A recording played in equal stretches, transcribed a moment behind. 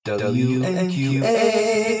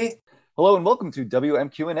WMQA. Hello and welcome to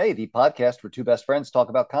WMQ&A, the podcast where two best friends talk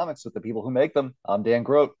about comics with the people who make them. I'm Dan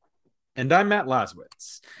Grote. And I'm Matt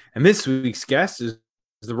Laswitz. And this week's guest is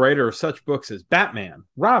the writer of such books as Batman,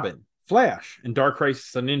 Robin, Flash, and Dark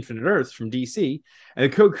Crisis on Infinite Earths from DC,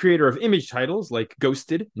 and the co-creator of image titles like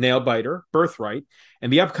Ghosted, Nailbiter, Birthright,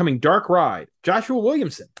 and the upcoming Dark Ride, Joshua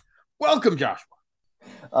Williamson. Welcome, Joshua.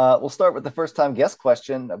 We'll start with the first time guest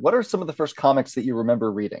question. What are some of the first comics that you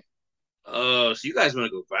remember reading? Oh, so you guys want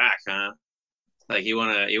to go back, huh? Like you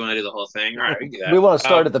wanna do the whole thing? All right, we can do We that. want to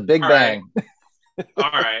start at the Big All right, Bang. all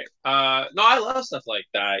right. No, I love stuff like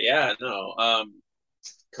that. Yeah, no.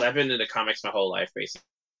 Because I've been into comics my whole life,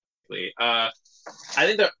 basically. I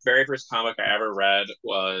think the very first comic I ever read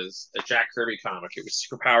was a Jack Kirby comic. It was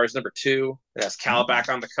Superpowers #2. It has Calabac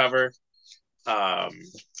on the cover. Um,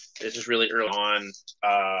 it's just really early on.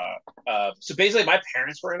 So basically, my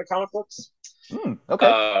parents were into comic books.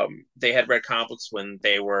 Okay. They had read comic books when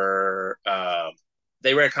they read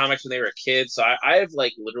comics when they were a kid. So I've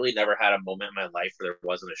like literally never had a moment in my life where there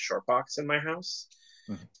wasn't a short box in my house.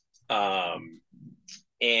 Mhm. Um,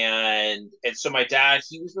 and so my dad,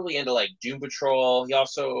 he was really into like Doom Patrol. He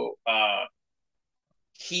also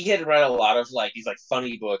he had read a lot of like these like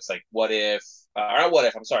funny books like What If, or not What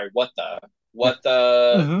If, I'm sorry, What the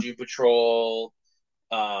Mhm. Doom Patrol,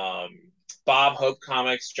 um, Bob Hope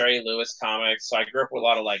comics, Jerry Lewis comics. So I grew up with a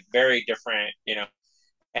lot of like very different.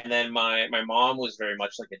 And then my mom was very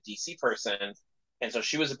much like a DC person, and so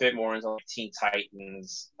she was a bit more into like Teen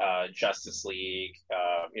Titans, Justice League,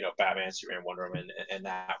 Batman, Superman, Wonder Woman, and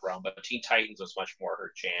that realm. But Teen Titans was much more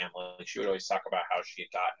her jam. Like she would always talk about how she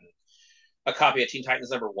had gotten a copy of Teen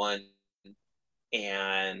Titans #1,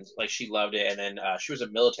 and like she loved it. And then she was a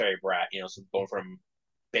military brat, so going from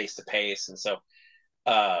base to pace, and so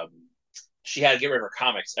um, she had to get rid of her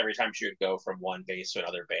comics every time she would go from one base to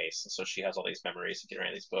another base. And so she has all these memories of getting rid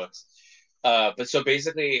of these books. But so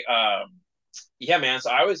basically, yeah, man. So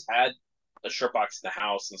I always had a shirt box in the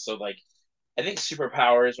house, and so like I think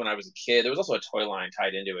Superpowers when I was a kid, there was also a toy line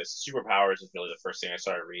tied into it. So Superpowers was really the first thing I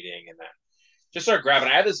started reading, and then just started grabbing.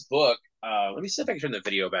 I had this book. Let me see if I can turn the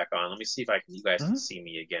video back on. Let me see if you guys can Mhm. see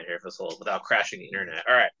me again here, if this will, without crashing the internet.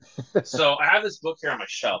 All right. So I have this book here on my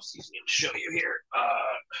shelf. Excuse me. I'll show you here.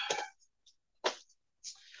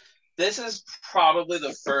 This is probably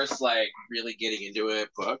the first like really getting into it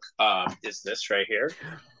book. Is this right here?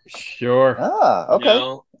 Sure. You Okay.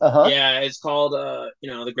 know, Uh-huh. yeah, it's called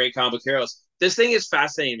the Great Comic Book Heroes. This thing is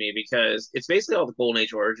fascinating me because it's basically all the Golden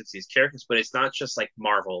Age origins of these characters, but it's not just like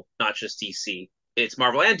Marvel, not just DC. It's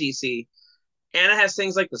Marvel and DC, and it has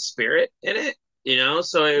things like the Spirit in it.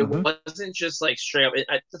 So it Mhm. wasn't just like straight up.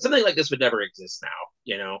 Something like this would never exist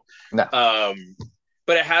now. No. Um,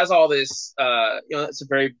 but it has all this. It's a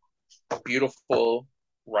very beautiful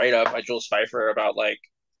write up by Jules Pfeiffer about like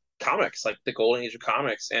comics, like the golden age of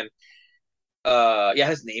comics. And yeah,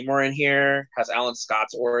 has Namor in here, has Alan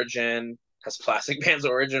Scott's origin, has Plastic Man's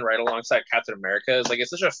origin right alongside Captain America's. Like it's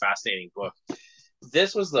such a fascinating book.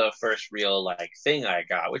 This was the first real like thing I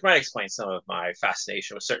got, which might explain some of my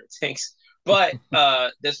fascination with certain things. But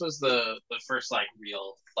this was the first like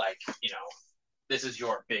real like this is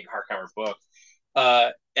your big hardcover book.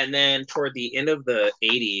 And then toward the end of the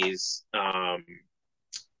 80s,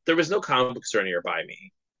 there was no comic book store nearby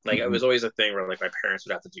me. Like it Mhm. was always a thing where like my parents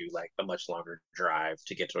would have to do like a much longer drive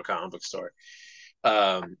to get to a comic book store.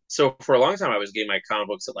 So for a long time, I was getting my comic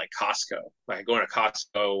books at like Costco. Like I'd go into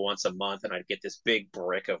Costco once a month, and I'd get this big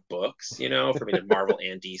brick of books, from either Marvel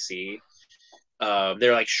and DC.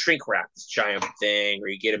 They're like shrink wrapped, this giant thing, or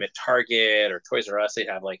you get them at Target or Toys R Us. They'd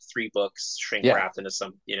have like 3 books shrink Yeah. wrapped into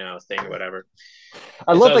some, thing or whatever.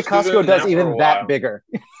 I And so love I that was Costco doing does that for a even that while. bigger.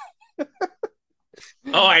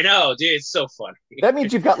 Oh, I know, dude. It's so funny. That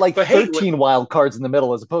means you've got like But hey, 13 wild cards in the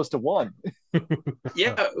middle as opposed to one.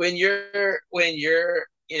 yeah, when you're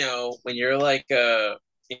like a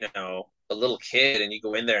little kid and you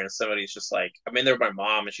go in there and somebody's just like I'm in there with my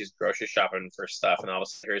mom and she's grocery shopping for stuff and all of a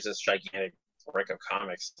sudden here's this gigantic brick of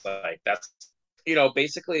comics. Like that's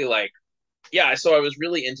basically like yeah, so I was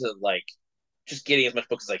really into like just getting as much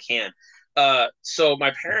books as I can. So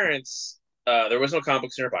my parents, there was no comic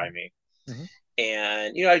books nearby me. Mhm.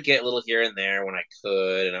 And I'd get a little here and there when I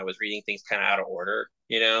could, and I was reading things kind of out of order.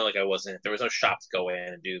 Like I wasn't. There was no shop to go in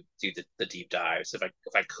and do the deep dives. If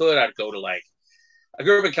I could, I'd go to like I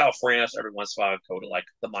grew up in California, so every once in a while I'd go to like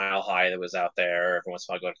the Mile High that was out there. Every once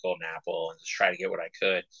in a while I'd go to Golden Apple and just try to get what I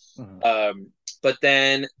could. Mhm. But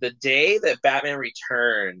then the day that Batman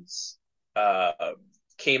Returns uh,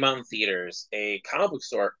 came out in theaters, a comic book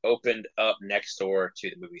store opened up next door to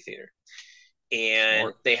the movie theater And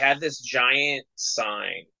Smart. they had this giant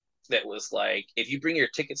sign that was like, if you bring your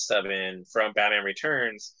ticket stub in from Batman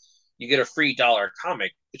Returns, you get a free dollar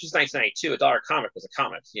comic, which is 1992. A dollar comic was a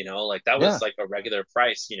comic, like that was Yeah. like a regular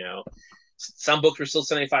price. Some books were still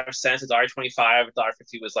 75 cents, $1.25,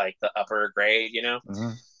 $1.50 was like the upper grade.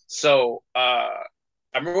 Mhm. So I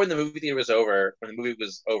remember when the movie theater was over, when the movie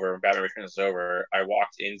was over, when Batman Returns was over, I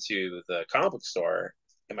walked into the comic book store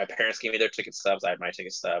and my parents gave me their ticket stubs. I had my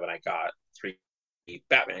ticket stub and I got 3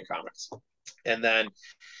 Batman comics. And then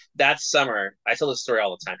that summer, I tell this story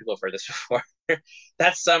all the time. People have heard this before.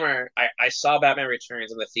 That summer, I saw Batman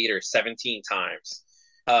Returns in the theater 17 times.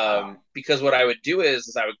 Wow. Because what I would do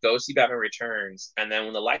is I would go see Batman Returns, and then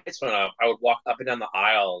when the lights went up, I would walk up and down the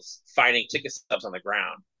aisles finding ticket stubs on the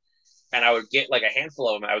ground, and I would get like a handful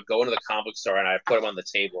of them. I would go into the comic book store and I would put them on the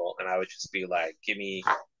table, and I would just be like, give me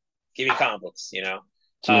comic books. Um,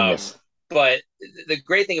 Genius. but the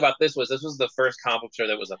great thing about this was the first comic book store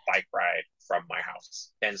that was a bike ride from my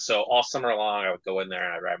house, and so all summer long I would go in there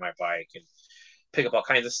and I'd ride my bike and pick up all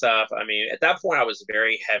kinds of stuff. I mean, at that point I was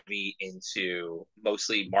very heavy into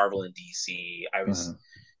mostly Marvel and DC. Mhm.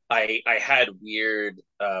 I had weird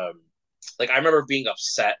like I remember being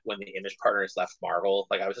upset when the Image Partners left Marvel.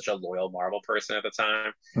 Like I was such a loyal Marvel person at the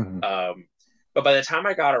time. Mhm. But by the time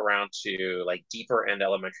I got around to like deeper into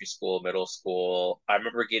elementary school, middle school, I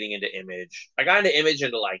remember getting into Image. I got into Image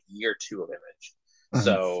into like year 2 of Image. Mhm.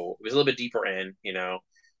 So it was a little bit deeper in.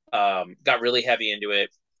 Got really heavy into it.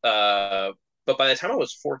 But by the time I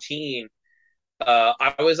was 14,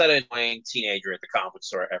 I was that annoying teenager at the comic book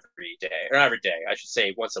store every day, or not every day, I should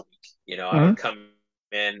say once a week. I would Mhm. come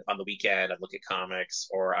in on the weekend, I'd look at comics,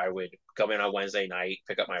 or I would come in on Wednesday night,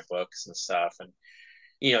 pick up my books and stuff. And,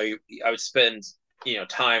 I would spend,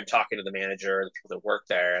 time talking to the manager, the people that work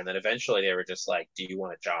there. And then eventually they were just like, do you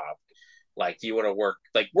want a job? Like, do you want to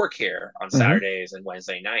work here on Mhm. Saturdays and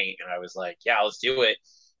Wednesday night? And I was like, yeah, let's do it.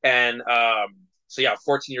 And so yeah,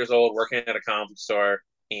 14 years old, working at a comic book store,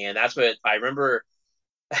 and that's what I remember.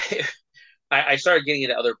 I started getting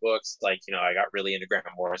into other books, like I got really into Grant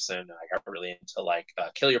Morrison, and I got really into like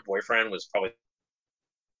Kill Your Boyfriend was probably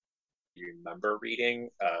you remember reading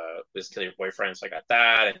was Kill Your Boyfriend, so I got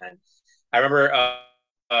that, and then I remember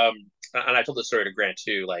um and I told the story to Grant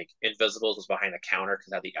too. Like Invisibles was behind the counter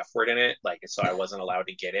because it had the F word in it, like so I wasn't allowed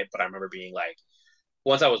to get it. But I remember being like,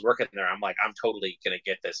 once I was working there, I'm like, I'm totally gonna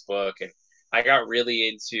get this book, and I got really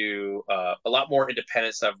into a lot more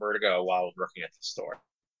independent stuff, Vertigo, while I was working at the store.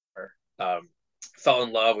 Um, Fell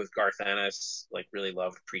in love with Garth Ennis, like really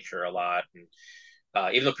loved Preacher a lot,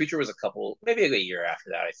 and even though Preacher was maybe a year after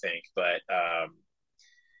that, I think, but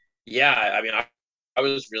yeah, I mean, I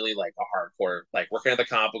was really like a hardcore, like working at the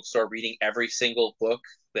comic book store, reading every single book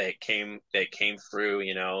that came through.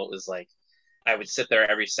 It was like I would sit there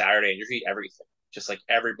every Saturday and just read everything, just like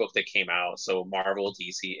every book that came out. So Marvel,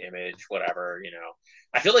 DC, Image, whatever.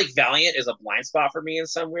 I feel like Valiant is a blind spot for me in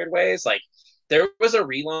some weird ways. Like there was a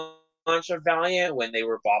relaunch of Valiant when they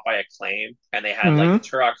were bought by Acclaim, and they had like the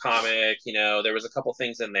Mhm. Turok comic. There was a couple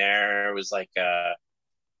things in there. It was like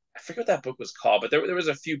I forget what that book was called, but there was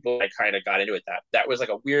a few books I kind of got into it. That was like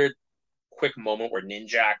a weird, quick moment where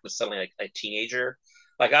Ninjak was suddenly like a teenager.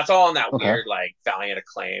 Like that's all in that Okay. weird like Valiant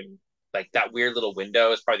Acclaim, like that weird little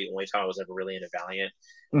window is probably the only time I was ever really into Valiant.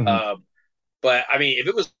 Mhm. Um, but I mean, if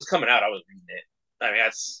it was coming out, I was reading it. I mean,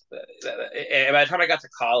 and by the time I got to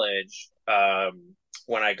college,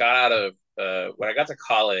 when I got to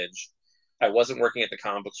college, I wasn't working at the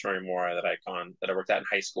comic book store anymore that I worked at in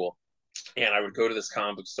high school, and I would go to this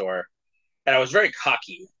comic book store, and I was very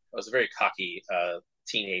cocky. I was a very cocky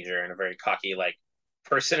teenager and a very cocky like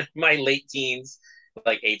person in my late teens,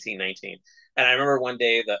 like 18, 19. And I remember one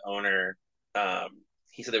day the owner, um,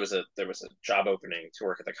 he said there was a job opening to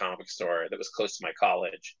work at the comic book store that was close to my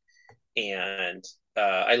college, and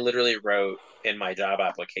I literally wrote in my job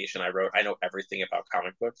application, I wrote, I know everything about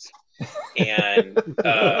comic books, and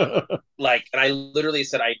and I literally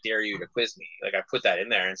said, I dare you to quiz me. Like I put that in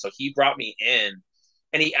there, and so he brought me in,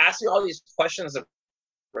 and he asked me all these questions that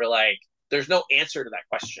were like, there's no answer to that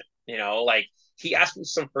question. Like he asked me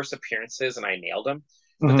some first appearances, and I nailed them,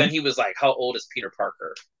 but then Mhm. he was like, how old is Peter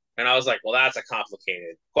Parker? And I was like, well, that's a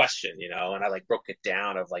complicated question. And I like broke it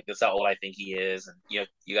down of like, this is how old I think he is, and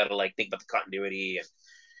you got to like think about the continuity,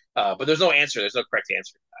 and but there's no answer. There's no correct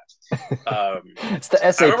answer to that. It's the I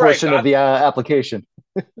essay remember I portion of got the application.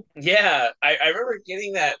 Yeah, I remember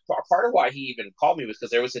getting that. Part of why he even called me was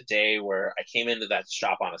because there was a day where I came into that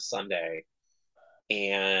shop on a Sunday,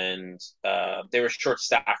 and they were short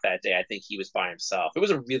staffed that day. I think he was by himself. It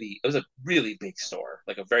was a really big store,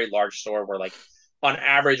 like a very large store where like on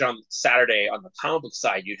average on Saturday on the comic book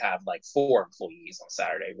side, you'd have like 4 employees on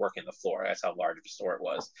Saturday working the floor. That's how large of a store it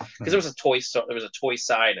was. Because there was a toy store, there was a toy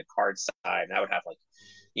side and a card side, and I would have like,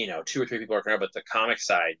 2 or 3 people working there. But the comic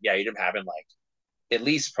side, yeah, you'd have having like at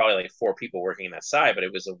least probably like 4 people working in that side. But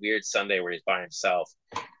it was a weird Sunday where he's by himself,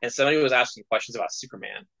 and somebody was asking questions about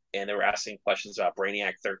Superman, and they were asking questions about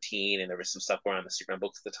Brainiac 13, and there was some stuff going on in the Superman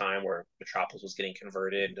books at the time where Metropolis was getting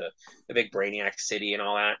converted into a big Brainiac city and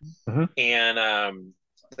all that. Mm-hmm. And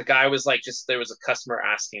the guy was like, there was a customer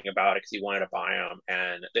asking about it because he wanted to buy them,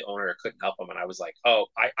 and the owner couldn't help him. And I was like, oh,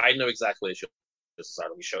 I know exactly what this are.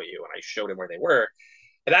 Let me show you. And I showed him where they were.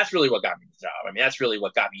 And that's really what got me the job. I mean, that's really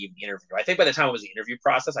what got me the interview. I think by the time it was the interview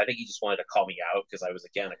process, I think he just wanted to call me out because I was,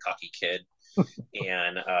 again, a cocky kid.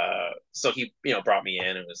 And so he, brought me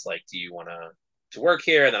in and was like, do you want to work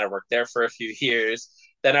here? And then I worked there for a few years.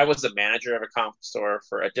 Then I was the manager of a comic store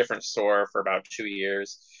for a different store for about 2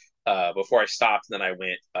 years before I stopped. And then I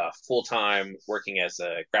went full-time working as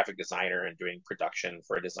a graphic designer and doing production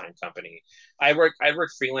for a design company. I worked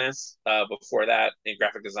freelance before that in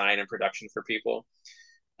graphic design and production for people.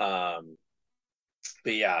 But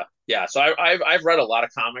yeah. So I've read a lot of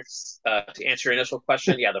comics. To answer your initial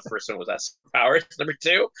question, yeah, the first one was S Powers, number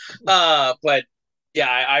 2. But yeah,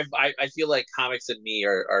 I feel like comics and me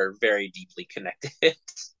are very deeply connected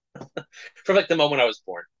from like the moment I was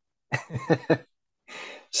born.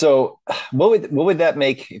 So what would that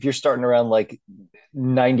make if you're starting around like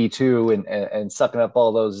 92 and sucking up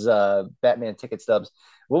all those Batman ticket stubs?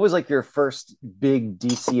 What was like your first big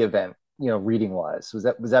DC event, reading wise? Was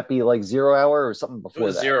that be like Zero Hour or something before that? It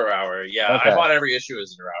was Zero Hour. Yeah. Okay. I bought every issue of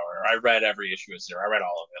Zero Hour. I read every issue of Zero. I read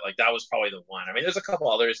all of it. Like that was probably the one. I mean, there's a couple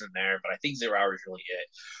others in there, but I think Zero Hour is really it.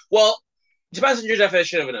 Well, it depends on your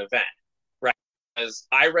definition of an event, right? Because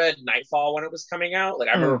I read Nightfall when it was coming out. Like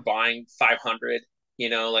I remember buying 500.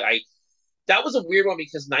 That was a weird one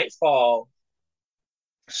because Nightfall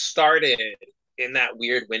started in that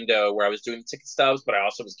weird window where I was doing ticket stubs, but I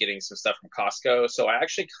also was getting some stuff from Costco. So I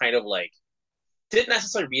actually kind of like didn't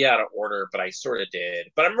necessarily read out of order, but I sort of did.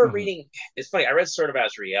 But I remember reading, it's funny, I read Sword of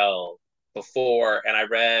Azrael before, and I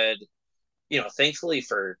read, thankfully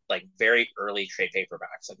for like very early trade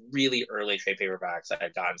paperbacks, like really early trade paperbacks, I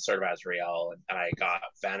had gotten Sword of Azrael and I got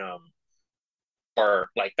Venom, or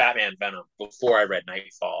like Batman Venom, before I read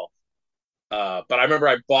Nightfall. But I remember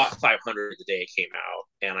I bought 500 the day it came out,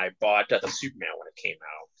 and I bought Death of Superman when it came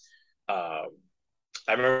out.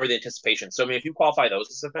 I remember the anticipation. So, I mean, if you qualify those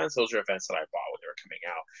as events, those are events that I bought when they were coming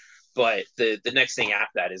out. But the next thing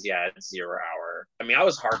after that is, Zero Hour. I mean, I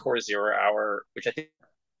was hardcore Zero Hour, which I think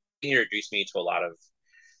introduced me to a lot of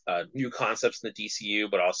new concepts in the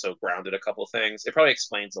DCU, but also grounded a couple things. It probably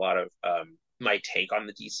explains a lot of my take on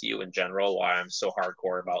the DCU in general, why I'm so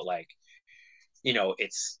hardcore about like,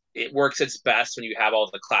 it works its best when you have all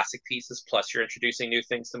the classic pieces, plus you're introducing new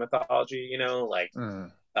things to mythology,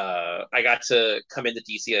 I got to come into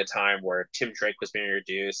DC at a time where Tim Drake was being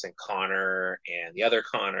introduced, and Connor and the other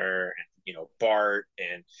Connor, and Bart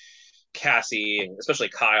and Cassie, and especially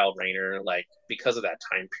Kyle Rayner, like because of that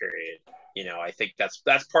time period. I think that's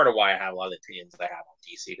part of why I have a lot of the opinions I have on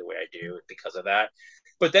DC the way I do, because of that.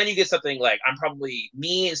 But then you get something like,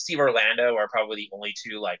 me and Steve Orlando are probably the only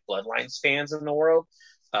 2 like Bloodlines fans in the world.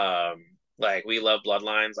 Like we love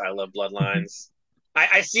Bloodlines. I love Bloodlines.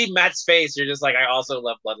 I see Matt's face. You're just like, I also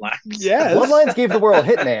love Bloodlines. Yeah, Bloodlines gave the world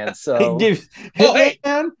Hitman. So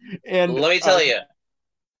Hitman, and let me tell you,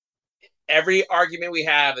 every argument we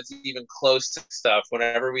have that's even close to stuff,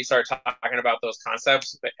 whenever we start talking about those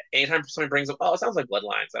concepts, anytime somebody brings up, it sounds like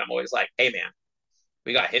Bloodlines, and I'm always like, hey man,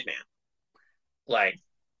 we got Hitman. Like,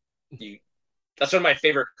 that's one of my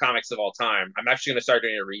favorite comics of all time. I'm actually going to start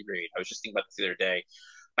doing a reread. I was just thinking about this the other day.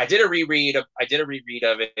 I did a reread of it. I did a reread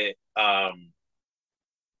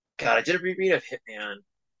of Hitman,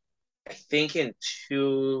 I think in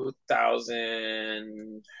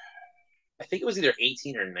 2000. I think it was either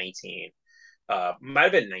 18 or 19. Might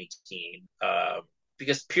have been 19.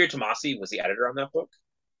 Because Pierre Tomasi was the editor on that book.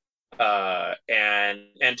 And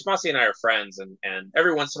Tomasi and I are friends, and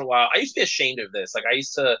every once in a while, I used to be ashamed of this. Like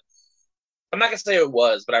I'm not gonna say it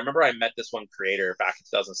was, but I remember I met this one creator back in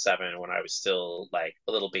 2007 when I was still like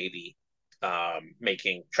a little baby, trying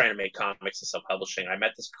to make comics and self-publishing. I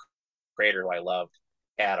met this creator who I loved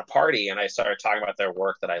at a party, and I started talking about their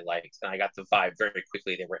work that I liked, and I got the vibe very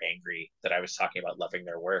quickly they were angry that I was talking about loving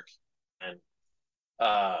their work. And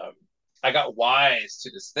I got wise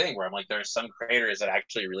to this thing where I'm like, there are some creators that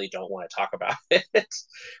actually really don't want to talk about it.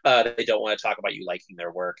 They don't want to talk about you liking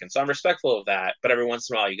their work. And so I'm respectful of that, but every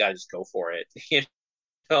once in a while you got to just go for it.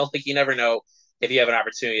 Like you never know if you have an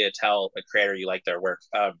opportunity to tell a creator you like their work.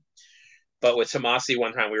 But with Tomasi,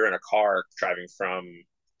 one time we were in a car driving from,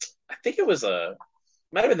 I think it was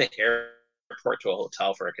might have been the airport to a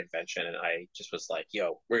hotel for a convention, and I just was like,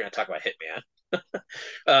 "Yo, we're gonna talk about Hitman,"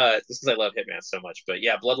 just because I love Hitman so much. But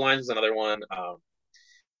yeah, Bloodlines is another one.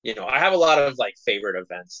 I have a lot of like favorite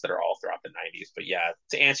events that are all throughout the '90s. But yeah,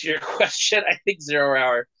 to answer your question, I think Zero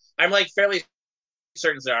Hour. I'm like fairly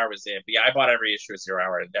certain Zero Hour was it. But yeah, I bought every issue of Zero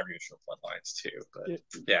Hour and every issue of Bloodlines too. But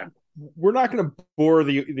yeah, we're not going to bore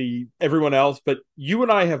the everyone else, but you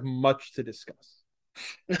and I have much to discuss.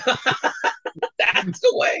 That's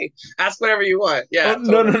the way. Ask whatever you want. Yeah.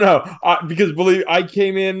 Totally. No. Because believe I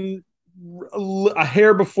came in a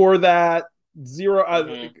hair before that. Zero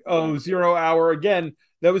Hour again.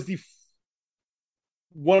 That was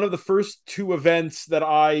one of the first two events that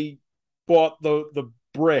I bought the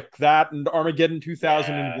brick, that and Armageddon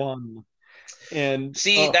 2001. Yeah. And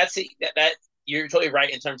see, that you're totally right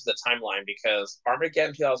in terms of the timeline, because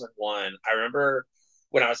Armageddon 2001, I remember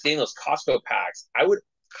when I was getting those Costco packs, I would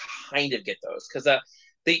kind of get those because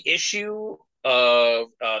the issue of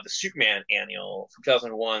the Superman annual from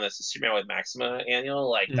 2001, that's the Superman with Maxima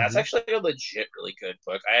annual, like that's actually a legit really good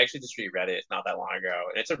book. I actually just reread it not that long ago,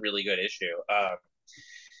 and it's a really good issue.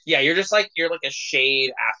 Yeah, you're like a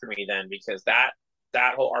shade after me then, because that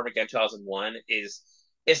whole Armageddon 2001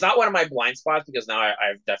 it's not one of my blind spots, because now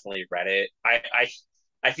I've definitely read it.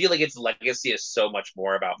 I feel like its legacy is so much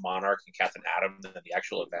more about Monarch and Captain Atom than the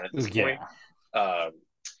actual event at this point.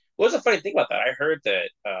 What was the funny thing about that? I heard that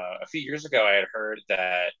a few years ago, I had heard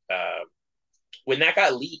that when that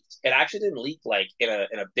got leaked, it actually didn't leak like in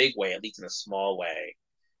a big way. It leaked in a small way,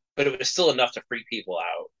 but it was still enough to freak people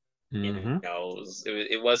out.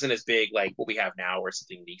 It wasn't as big like what we have now, where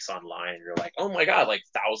something leaks online and you're like, oh my god, like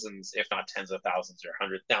thousands, if not tens of thousands or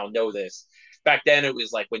hundreds now know this. Back then, it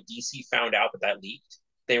was like when DC found out that leaked,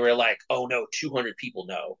 they were like, oh no, 200 people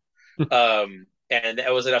know. And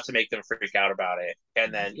that was enough to make them freak out about it.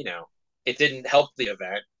 And then, it didn't help the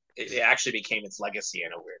event. It actually became its legacy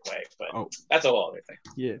in a weird way, but that's a whole other thing.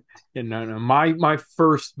 Yeah. No. My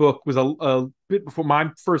first book was a bit before.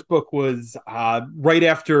 My first book was right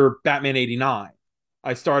after Batman '89.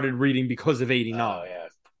 I started reading because of '89. Oh yeah.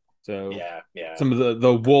 So yeah. Some of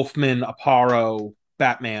the Wolfman, Aparo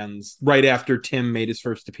Batmans right after Tim made his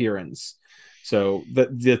first appearance. So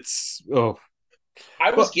that's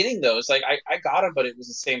I was getting those. Like I got them, but it was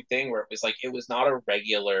the same thing where it was like it was not a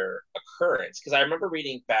regular occurrence. Because I remember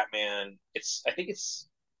reading Batman.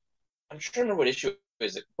 I'm trying to remember what issue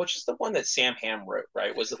is it. Which is the one that Sam Hamm wrote,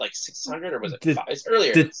 right? Was it like 600 or was it 5? It's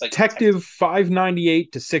earlier. Detective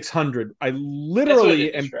 598 to 600. I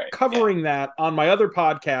literally am covering that on my other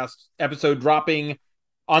podcast episode dropping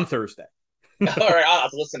on Thursday. All right, I'll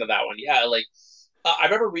have to listen to that one. Yeah, like I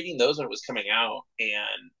remember reading those when it was coming out,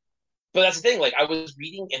 but that's the thing. Like I was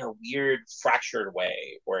reading in a weird, fractured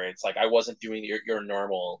way, where it's like I wasn't doing your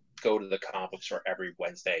normal go to the comic book store every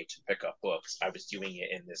Wednesday to pick up books. I was doing it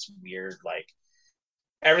in this weird, like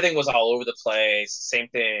everything was all over the place. Same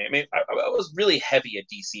thing. I mean, I was really heavy a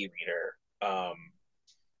DC reader.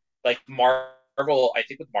 Like Marvel. I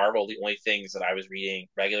think with Marvel, the only things that I was reading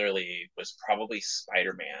regularly was probably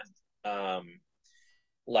Spider-Man.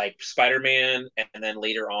 Like Spider-Man, and then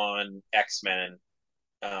later on X-Men.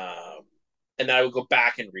 And then I would go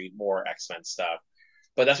back and read more X-Men stuff.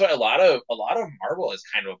 But that's why a lot of Marvel is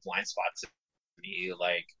kind of a blind spot to me.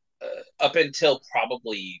 Like up until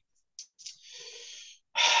probably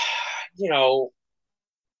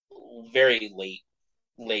very late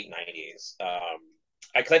 '90s.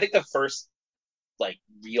 Because I think the first like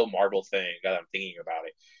real Marvel thing that I'm thinking about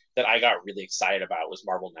it that I got really excited about was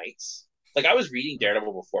Marvel Knights. Like I was reading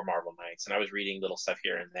Daredevil before Marvel Knights, and I was reading little stuff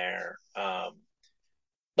here and there.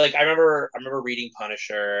 Like I remember reading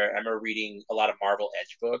Punisher. I remember reading a lot of Marvel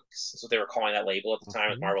Edge books. That's what they were calling that label at the time,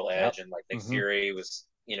 with Marvel Edge, and like Nick Fury was,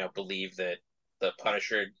 believed that the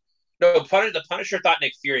Punisher. No, the Punisher thought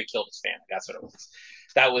Nick Fury killed his family. That's what it was.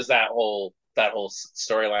 That was that whole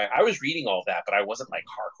storyline. I was reading all that, but I wasn't like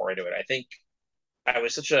hardcore into it. I think I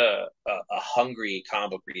was such a hungry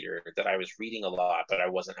comic book reader that I was reading a lot, but I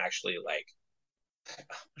wasn't actually like. I'm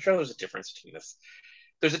sure there's a difference between this.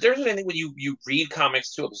 There's a difference, I think, when you read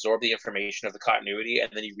comics to absorb the information of the continuity,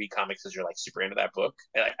 and then you read comics because you're like super into that book.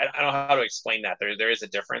 And I don't know how to explain that. There is a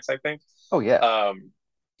difference, I think. Oh yeah.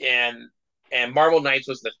 And Marvel Knights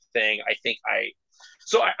was the thing. I think I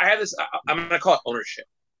have this. I'm gonna call it ownership,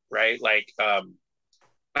 right? Like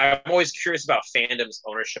I'm always curious about fandom's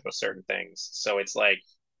ownership of certain things. So it's like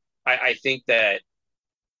I think that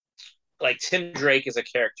like Tim Drake is a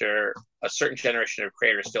character a certain generation of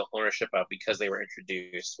creators still ownership of because they were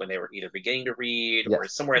introduced when they were either beginning to read or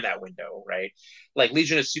Yes. somewhere in that window, right? Like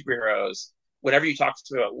Legion of Superheroes. Whenever you talk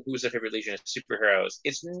to about who's their favorite Legion of Superheroes,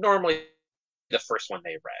 it's normally the first one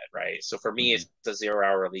they read, right? So for me, Mm-hmm. it's the 0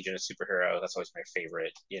 Hour Legion of Superheroes. That's always my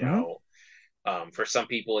favorite, Mm-hmm. For some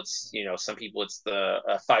people, it's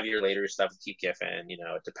the 5 year later stuff with Keith Giffen.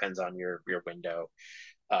 It depends on your window.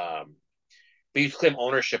 Um, but you claim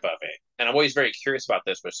ownership of it. And I'm always very curious about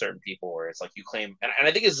this with certain people where it's like you claim, and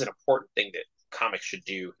I think this is an important thing that comics should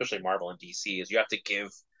do, especially Marvel and DC, is you have to give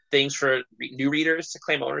things for new readers to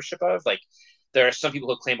claim ownership of. Like there are some people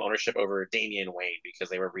who claim ownership over Damian Wayne because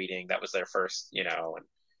they were reading, that was their first, and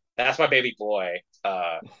that's my baby boy.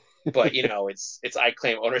 But it's I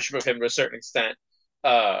claim ownership of him to a certain extent.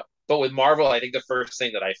 But with Marvel, I think the first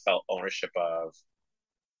thing that I felt ownership of,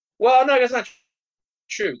 well, no, that's not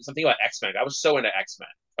true. Something about X-Men. I was so into X-Men.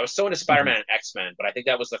 I was so into Mm-hmm. Spider-Man and X-Men, but I think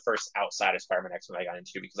that was the first outside of Spider-Man X-Men I got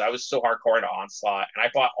into because I was so hardcore into Onslaught, and I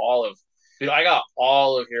got all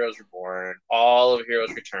of Heroes Reborn, all of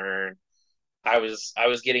Heroes Return. I was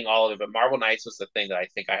getting all of it, but Marvel Knights was the thing that I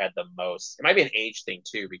think I had the most. It might be an age thing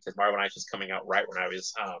too, because Marvel Knights was coming out right when I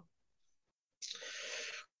was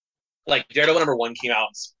like Daredevil #1 came out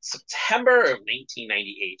in September of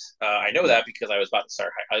 1998. I know Yeah. that because I was about to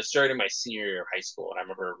start. I was starting my senior year of high school, and I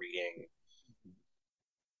remember reading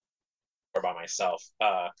more by myself.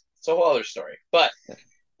 It's a whole other story, but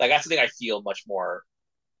like that's the thing I feel much more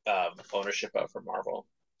ownership of for Marvel.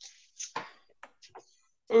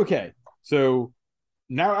 Okay, so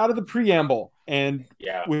now out of the preamble, and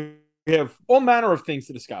Yeah. we have all manner of things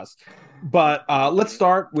to discuss. But let's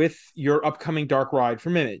start with your upcoming Dark Ride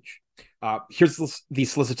from Image. Here's the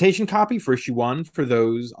solicitation copy for issue 1 for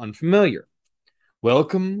those unfamiliar.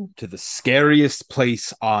 Welcome to the scariest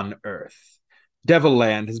place on Earth.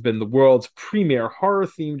 Devilland has been the world's premier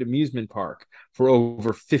horror-themed amusement park for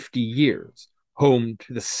over 50 years, home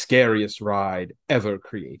to the scariest ride ever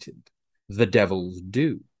created, the Devil's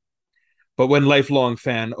Due. But when lifelong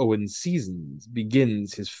fan Owen Seasons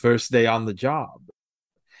begins his first day on the job,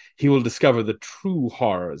 he will discover the true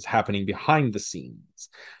horrors happening behind the scenes,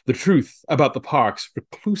 the truth about the park's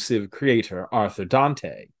reclusive creator, Arthur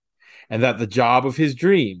Dante, and that the job of his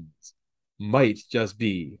dreams might just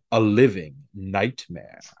be a living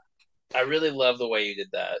nightmare. I really love the way you did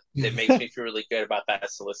that. It makes me feel really good about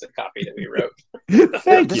that solicit copy that we wrote.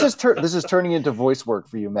 Thank this you. This is turning into voice work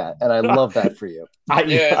for you, Matt, and I love that for you.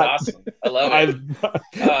 It's awesome. I love it.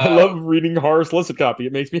 I love reading horror solicit copy.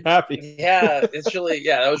 It makes me happy. Yeah,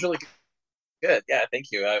 that was really good. Yeah, thank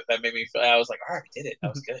you. That made me feel. I was like, all right, we did it. That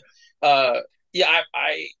was good. Yeah,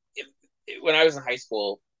 when I was in high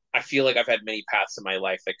school, I feel like I've had many paths in my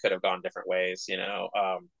life that could have gone different ways.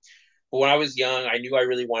 But when I was young, I knew I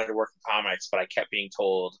really wanted to work in comics, but I kept being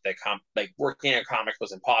told that like working in comics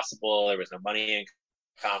was impossible. There was no money in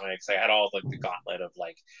comics. I had all the gauntlet of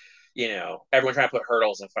like, everyone trying to put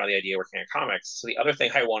hurdles in front of the idea of working in comics. So the other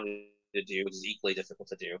thing I wanted to do, which is equally difficult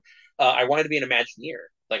to do, I wanted to be an Imagineer.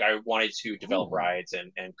 Like I wanted to develop rides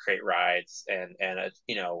and create rides and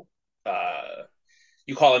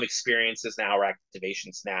you call them experiences now or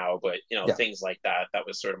activations now, but things like that. That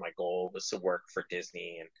was sort of my goal, was to work for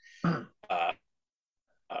Disney and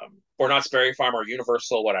or Knott's Berry Farm or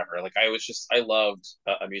Universal, whatever. Like I loved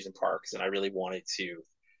amusement parks, and I really wanted to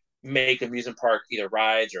make amusement park either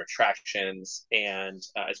rides or attractions. And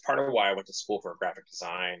it's part of why I went to school for graphic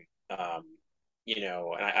design. And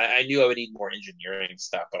I knew I would need more engineering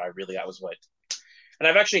stuff, but that was what. And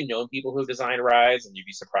I've actually known people who've designed rides, and you'd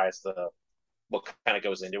be surprised what kind of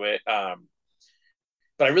goes into it.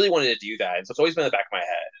 But I really wanted to do that, and so it's always been in the back of my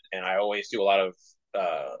head. And I always do a lot of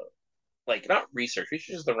like not research.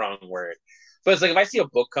 Research is the wrong word, but it's like if I see a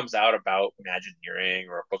book comes out about Imagineering,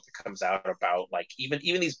 or a book that comes out about like even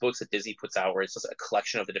these books that Disney puts out where it's just a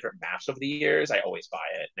collection of the different maps over the years, I always buy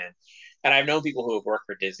it. And I've known people who have worked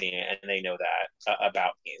for Disney, and they know that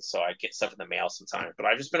about me, so I get stuff in the mail sometimes. But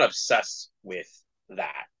I've just been obsessed with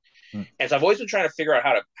that, and so I've always been trying to figure out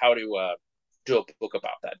how to do a book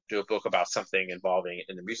about that. Do a book about something involving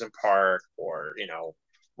an amusement park or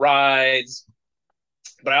rides.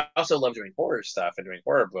 But I also love doing horror stuff and doing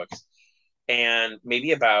horror books. And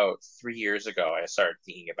maybe about 3 years ago, I started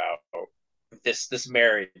thinking about this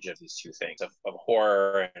marriage of these two things of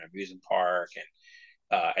horror and amusement park,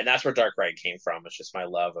 and that's where Dark Ride came from. It's just my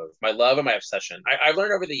love and my obsession. I've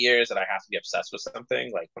learned over the years that I have to be obsessed with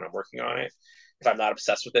something. Like when I'm working on it, if I'm not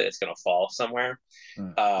obsessed with it, it's going to fall somewhere.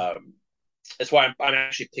 That's why I'm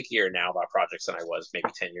actually pickier now about projects than I was maybe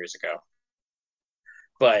 10 years ago.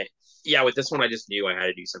 But yeah, with this one, I just knew I had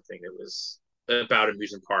to do something that was about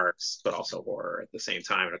amusement parks, but also horror at the same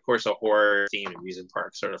time. And of course, a horror theme amusement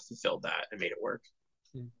park sort of fulfilled that and made it work.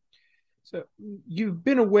 So you've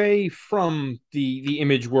been away from the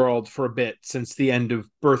image world for a bit since the end of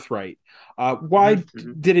Birthright. Why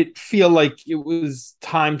did it feel like it was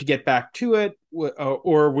time to get back to it,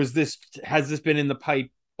 or has this been in the pipe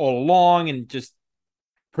all along, and just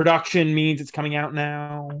production means it's coming out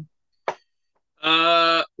now?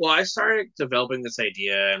 Well, I started developing this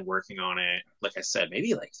idea and working on it, like I said,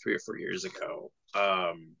 maybe like 3 or 4 years ago.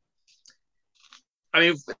 I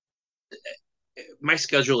mean, my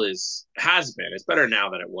schedule it's better now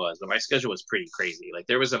than it was, but my schedule was pretty crazy. Like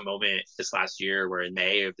there was a moment this last year where in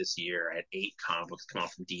May of this year I had 8 comic books come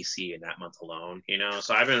out from DC in that month alone,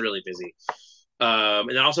 so I've been really busy. And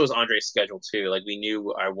it also was Andre's schedule too. Like we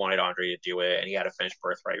knew I wanted Andre to do it and he had to finish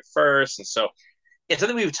Birthright first, and so it's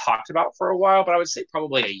something we've talked about for a while, but I would say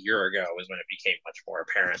probably a year ago is when it became much more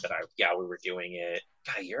apparent that we were doing it.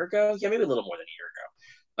 A year ago, yeah, maybe a little more than a year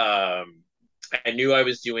ago. I knew I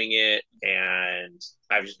was doing it, and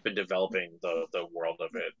I've just been developing the world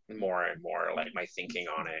of it more and more, like my thinking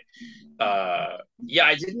on it.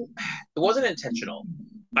 It wasn't intentional.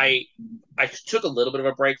 I took a little bit of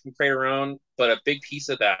a break from Creator Own, but a big piece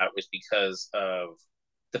of that was because of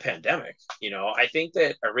the pandemic. I think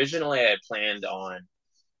that originally I had planned on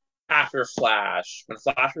after Flash, when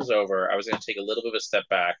Flash was over, I was going to take a little bit of a step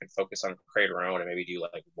back and focus on Creator Own and maybe do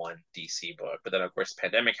like one DC book. But then, of course, the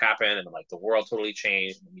pandemic happened and like the world totally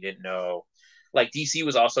changed. And we didn't know. Like DC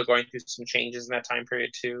was also going through some changes in that time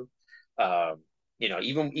period too.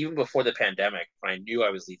 Even before the pandemic, when I knew I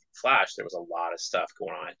was leaving Flash, there was a lot of stuff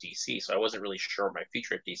going on at DC. So I wasn't really sure what my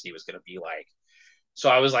future at DC was going to be like. So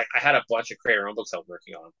I was like, I had a bunch of Creator Own books I was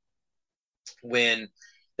working on. When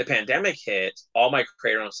the pandemic hit, all my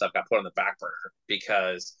Creator Own stuff got put on the back burner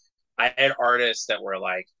because I had artists that were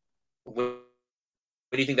like, when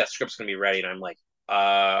do you think that script's going to be ready? And I'm like,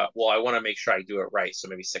 well, I want to make sure I do it right. So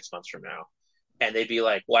maybe 6 months from now. And they'd be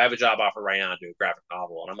like, well, I have a job offer right now to do a graphic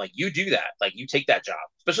novel. And I'm like, you do that. Like, you take that job,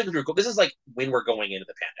 especially if you're cool. This is like when we're going into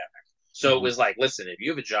the pandemic. So it was like, listen, if you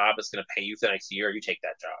have a job that's going to pay you for the next year, you take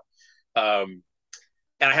that job.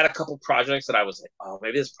 And I had a couple projects that I was like, oh,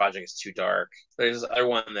 maybe this project is too dark. There's another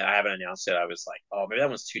one that I haven't announced yet. I was like, oh, maybe that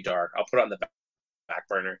one's too dark. I'll put it on the back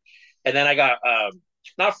burner. And then I got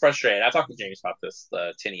not frustrated. I talked to James about this,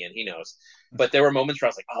 Tinian, he knows. But there were moments where I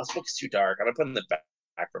was like, oh, this book's too dark. I'm going to put it in the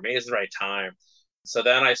back burner. Maybe it's the right time. So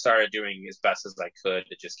then I started doing as best as I could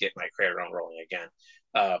to just get my Creator Own rolling again.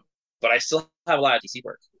 But I still have a lot of DC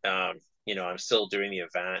work. I'm still doing the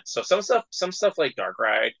event. So some stuff like Dark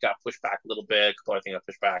Ride got pushed back a little bit. A couple other things got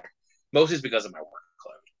pushed back. Mostly is because of my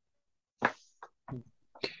workload.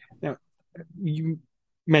 Now, you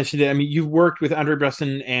mentioned it. I mean, you've worked with Andre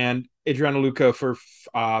Bresson and Adriano Luca for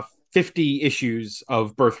 50 issues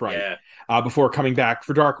of Birthright before coming back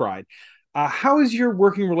for Dark Ride. How has your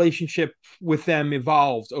working relationship with them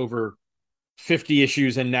evolved over 50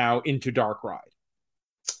 issues and now into Dark Ride?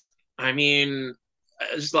 I mean,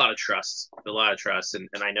 just a lot of trust,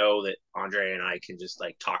 and I know that Andre and I can just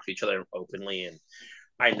like talk to each other openly, and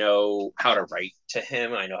I know how to write to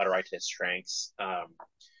him, and I know how to write to his strengths.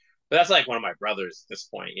 But that's like one of my brothers at this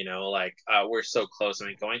point, we're so close. I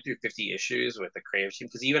mean, going through 50 issues with the creative team,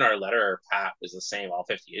 because even our letter path was the same, all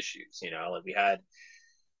 50 issues, like we had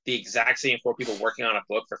the exact same 4 people working on a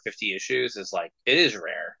book for 50 issues is like, it is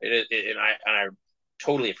rare. And I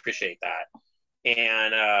totally appreciate that.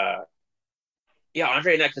 And,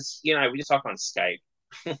 Andre and I, because we just talk on Skype.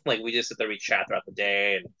 Like we just sit there, we chat throughout the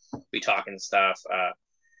day, and we talk and stuff.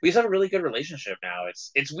 We just have a really good relationship now.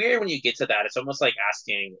 It's weird when you get to that. It's almost like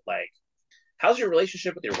asking, like, how's your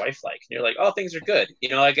relationship with your wife like? And you're like, oh, things are good.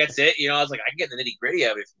 Like that's it. I was like, I can get the nitty gritty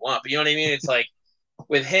of it if you want, but you know what I mean? It's like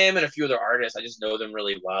with him and a few other artists, I just know them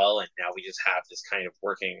really well, and now we just have this kind of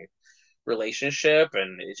working relationship,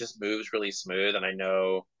 and it just moves really smooth. And I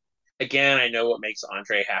know what makes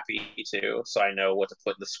Andre happy too. So I know what to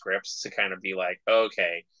put in the scripts to kind of be like,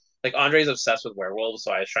 okay, like Andre's obsessed with werewolves.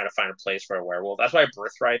 So I was trying to find a place for a werewolf. That's why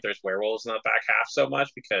Birthright, there's werewolves in the back half so much,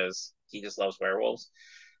 because he just loves werewolves.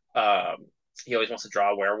 He always wants to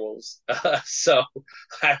draw werewolves. So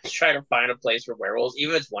I was trying to find a place for werewolves,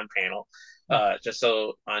 even if it's one panel, just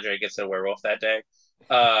so Andre gets a werewolf that day.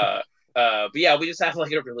 But yeah, we just have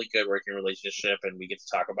like a really good working relationship, and we get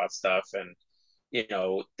to talk about stuff, and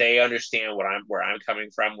they understand where I'm coming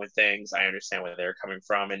from with things. I understand where they're coming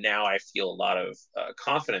from, and now I feel a lot of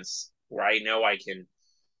confidence where I know I can.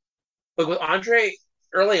 But with Andre,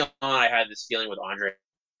 early on, I had this feeling with Andre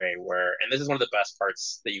where, and this is one of the best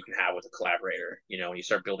parts that you can have with a collaborator. When you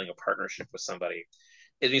start building a partnership with somebody,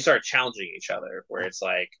 is when you start challenging each other, where it's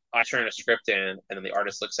like I turn a script in, and then the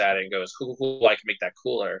artist looks at it and goes, "Cool, I can make that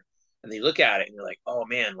cooler." And then you look at it and you're like, "Oh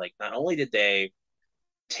man! Like not only did they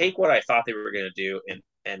take what I thought they were going to do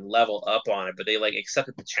and level up on it, but they like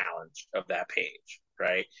accepted the challenge of that page,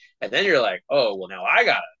 right?" And then you're like, "Oh well, now I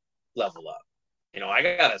gotta level up. I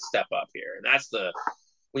gotta step up here." And that's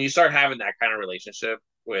when you start having that kind of relationship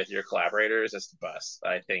with your collaborators, it's the best.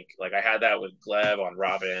 I think like I had that with Gleb on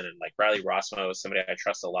Robin, and like Riley Rossmo is somebody I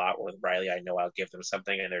trust a lot. With Riley, I know I'll give them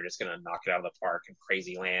something and they're just gonna knock it out of the park in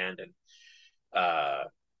crazy land. And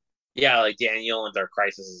yeah, like Daniel and Dark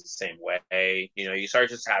Crisis is the same way. You start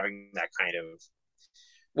just having that kind of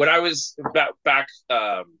when I was back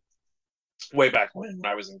way back when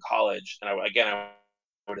I was in college, and I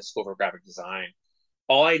went to school for graphic design.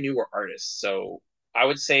 All I knew were artists, so I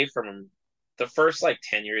would say from the first like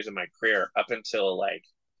 10 years of my career up until like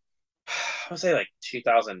I would say like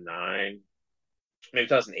 2009, maybe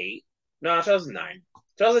 2008. No, 2009.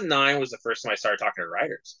 2009 was the first time I started talking to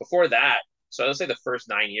writers. Before that, so I would say the first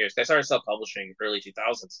 9 years, I started self-publishing early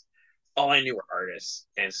 2000s. All I knew were artists,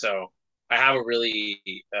 and so I have a really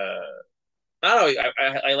I don't know.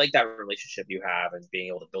 I like that relationship you have and being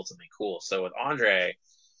able to build something cool. So with Andre,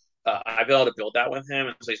 I've been able to build that with him,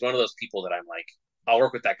 and so he's one of those people that I'm like, I'll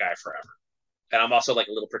work with that guy forever. And I'm also like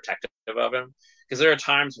a little protective of him because there are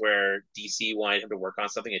times where DC wanted him to work on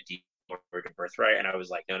something at DC Birthright, and I was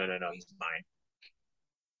like, no, no, no, no, he's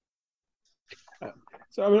mine.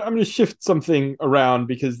 So I'm going to shift something around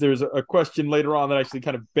because there's a question later on that actually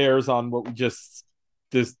kind of bears on what we just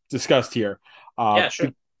discussed here. Yeah,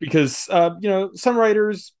 sure. Because some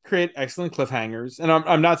writers create excellent cliffhangers, and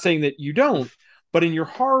I'm not saying that you don't, but in your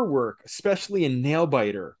horror work, especially in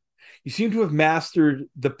Nailbiter, you seem to have mastered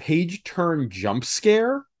the page turn jump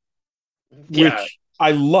scare, which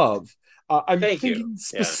I love. I'm thinking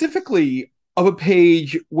specifically of a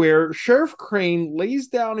page where Sheriff Crane lays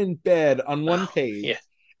down in bed on one page,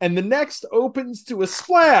 and the next opens to a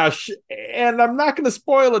splash. And I'm not going to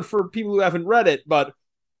spoil it for people who haven't read it, but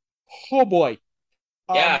oh boy.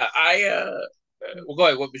 Well, go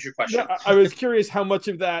ahead. What was your question? I was curious how much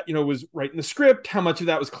of that, was writing the script, how much of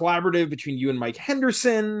that was collaborative between you and Mike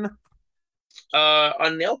Henderson.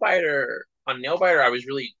 On Nailbiter, I was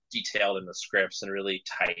really detailed in the scripts and really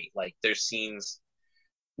tight. Like there's scenes.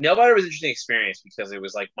 Nailbiter was an interesting experience because it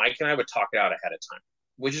was like Mike and I would talk it out ahead of time,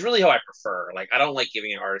 which is really how I prefer. Like I don't like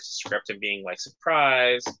giving an artist a script and being like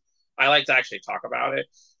surprise. I like to actually talk about it.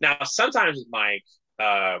 Now sometimes with Mike,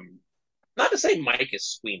 not to say Mike is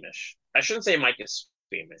squeamish. I shouldn't say Mike is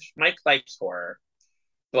squeamish. Mike likes horror,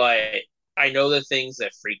 but I know the things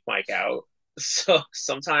that freak Mike out. So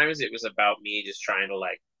sometimes it was about me just trying to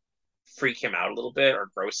like freak him out a little bit or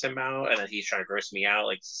gross him out, and then he's trying to gross me out,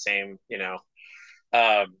 like the same.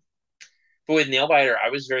 But with Nailbiter, I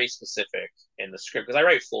was very specific in the script because I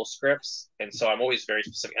write full scripts, and so I'm always very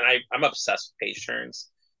specific. And I'm obsessed with page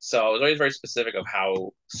turns, so I was always very specific of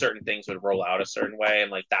how certain things would roll out a certain way,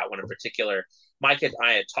 and like that one in particular, Mike and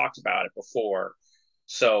I had talked about it before.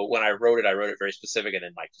 So when I wrote it very specific, and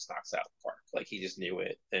then Mike just knocks it out of the park. Like he just knew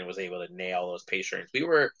it and was able to nail those page turns. We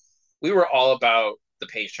were all about the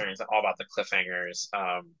page turns and all about the cliffhangers.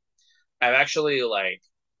 I've actually like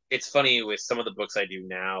it's funny with some of the books I do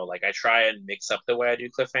now. Like I try and mix up the way I do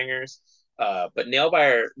cliffhangers. But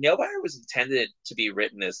Nailbiter was intended to be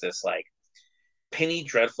written as this like penny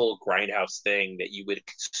dreadful grindhouse thing that you would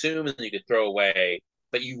consume and you could throw away,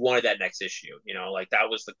 but you wanted that next issue. Like that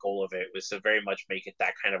was the goal of it, was to very much make it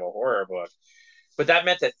that kind of a horror book. But that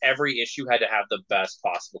meant that every issue had to have the best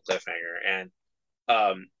possible cliffhanger. And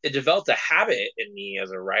it developed a habit in me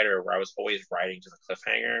as a writer where I was always writing to the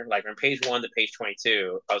cliffhanger. Like from page 1 to page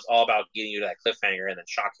 22, I was all about getting you to that cliffhanger and then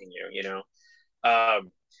shocking you.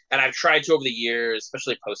 And I've tried to over the years,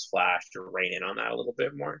 especially post Flash, to rein in on that a little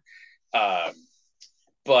bit more.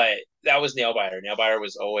 But that was Nailbiter. Nailbiter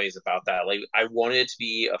was always about that. Like I wanted it to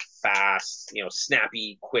be a fast,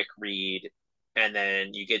 snappy, quick read, and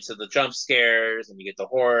then you get to the jump scares, and you get the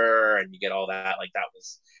horror, and you get all that. Like that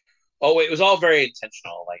was, it was all very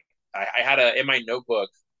intentional. Like I had in my notebook,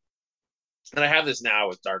 and I have this now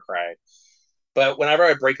with Darkrai. But whenever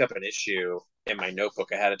I break up an issue in my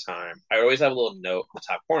notebook ahead of time, I always have a little note in the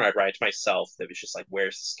top corner. I'd write it to myself that was just like,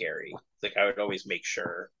 "Where's the scary?" Like I would always make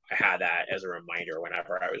sure I had that as a reminder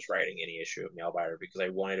whenever I was writing any issue of Nailbiter, because I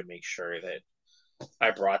wanted to make sure that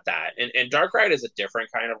I brought that. And Darkrai is a different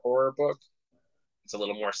kind of horror book. It's a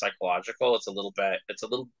little more psychological.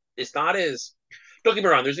 It's not as, don't get me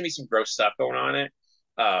wrong, there's gonna be some gross stuff going on in it.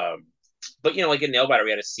 But like in Nailbiter,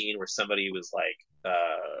 we had a scene where somebody was like,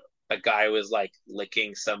 a guy was like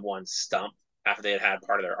licking someone's stump after they had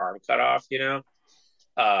part of their arm cut off,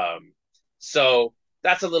 Um, so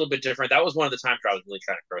that's a little bit different. That was one of the times where I was really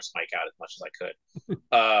trying to gross Mike out as much as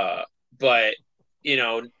I could. But you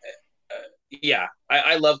know, yeah,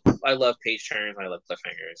 I love page turns. I love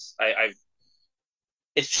cliffhangers. I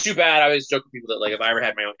it's too bad. I always joke with people that like if I ever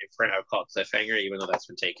had my own imprint, I would call it Cliffhanger, even though that's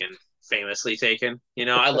been taken, famously taken. You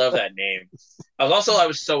know, I love that name. I was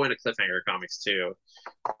so into Cliffhanger comics too.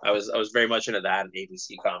 I was very much into that and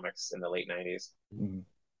ABC comics in the late '90s. Mhm.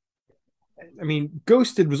 I mean,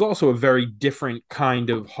 Ghosted was also a very different kind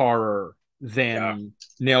of horror Yeah. than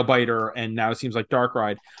Nailbiter, and now it seems like Dark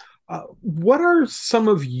Ride. What are some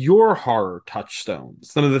of your horror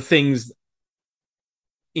touchstones? Some of the things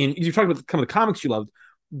in you talked about some of the comics you loved.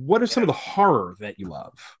 What are some Yeah. of the horror that you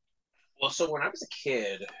love? Well, so when I was a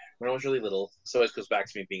kid, when I was really little, so it goes back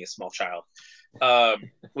to me being a small child.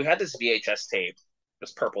 We had this VHS tape. It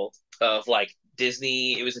was purple of like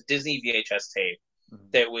Disney. It was a Disney VHS tape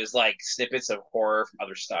Mhm. that was like snippets of horror from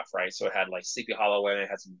other stuff, right? So it had like Sleepy Hollow in it,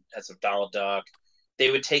 had some Donald Duck. They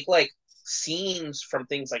would take like scenes from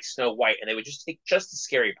things like Snow White, and they would just take just the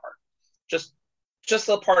scary part, just just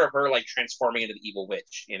the part of her like transforming into the evil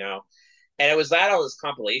witch, you know. And it was that on this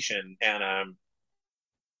compilation, and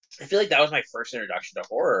I feel like that was my first introduction to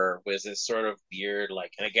horror. Was this sort of weird,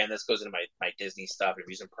 like, and again, this goes into my Disney stuff and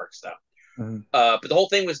amusement park stuff. Mhm. But the whole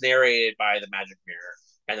thing was narrated by the Magic Mirror,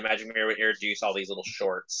 and the Magic Mirror would introduce all these little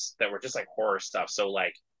shorts that were just like horror stuff. So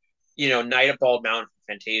like, you know, Night at Bald Mountain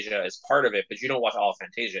from Fantasia is part of it, but you don't watch all of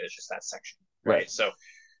Fantasia. It's just that section, Right. right? So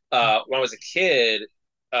when I was a kid,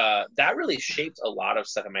 that really shaped a lot of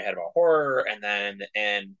stuff in my head about horror. And then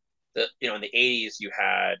and the you know in the '80s you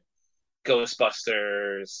had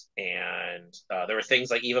Ghostbusters, and there were things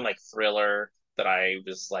like even like Thriller that I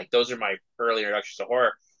was like, those are my early introductions to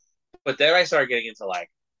horror. But then I started getting into like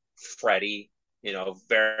Freddy, you know,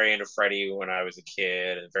 very into Freddy when I was a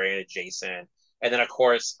kid, and very into Jason. And then of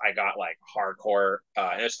course I got like hardcore.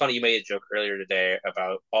 And it's funny you made a joke earlier today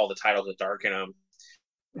about all the titles with dark in them,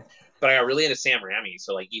 but I got really into Sam Raimi.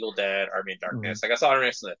 So like Evil Dead, Army of Mhm. Darkness. Like I saw Army of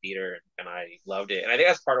Darkness in the theater and I loved it. And I think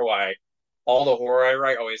that's part of why all the horror I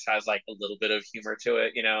write always has like a little bit of humor to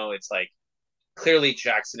it. You know, it's like clearly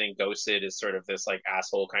Jackson in Ghosted is sort of this like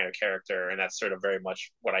asshole kind of character, and that's sort of very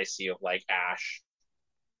much what I see of like Ash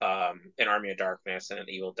in Army of Darkness and in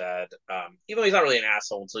Evil Dead. Even though he's not really an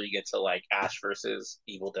asshole until you get to like Ash versus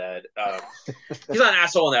Evil Dead. He's not an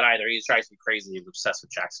asshole in that either. He tries to be crazy. He's obsessed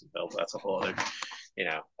with Jacksonville, but that's a whole other, you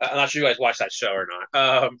know. I'm not sure you guys watch that show or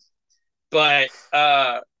not. But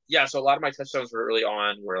yeah, so a lot of my touchdowns were early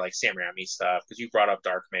on were like Sam Raimi stuff because you brought up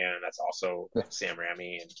Darkman, and that's also Sam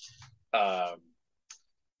Raimi. And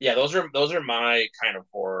yeah, those are my kind of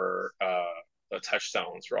horror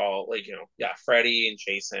touchstones. We're all like, you know, yeah, Freddy and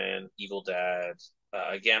Jason, Evil Dead.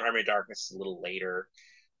 Again, Army of Darkness is a little later.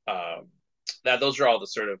 Um, that those are all the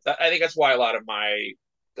sort of. I think that's why a lot of my,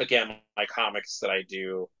 again, my comics that I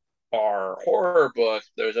do are horror books.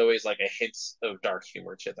 There's always like a hint of dark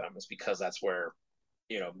humor to them. Is because that's where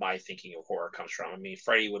you know my thinking of horror comes from. I mean,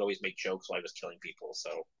 Freddy would always make jokes while he was killing people,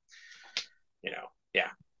 so you know, yeah,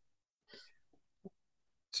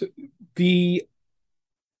 So the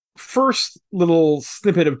first little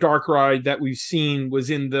snippet of Dark Ride that we've seen was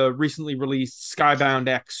in the recently released Skybound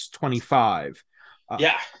X 25.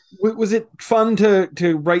 yeah. Was it fun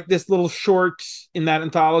to write this little short in that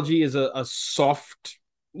anthology as a soft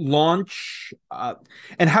launch?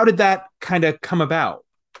 And how did that kind of come about?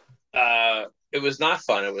 It was not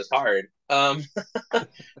fun. It was hard.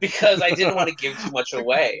 Because I didn't want to give too much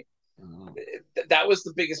away. That was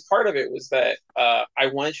the biggest part of it was that I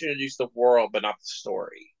wanted to introduce the world, but not the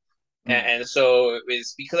story. Mhm. And so it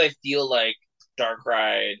was because I feel like Dark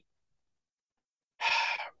Ride.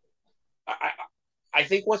 I, I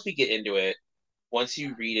think once we get into it, once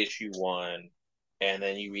you read issue one, and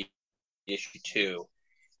then you read issue two,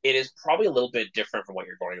 it is probably a little bit different from what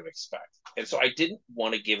you're going to expect. And so I didn't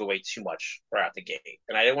want to give away too much right out the gate.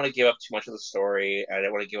 And I didn't want to give up too much of the story. I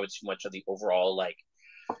didn't want to give up too much of the overall, like,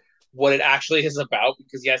 what it actually is about.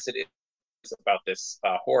 Because, yes, it is about this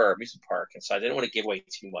horror amusement park. And so I didn't want to give away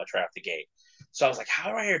too much right out the gate. So I was like, how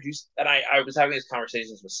do I introduce? And I was having these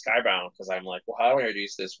conversations with Skybound because I'm like, well, how do I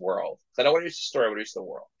introduce this world? Because I don't want to introduce the story, I want to introduce the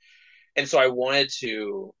world. And so I wanted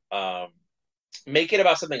to make it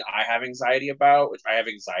about something I have anxiety about, which I have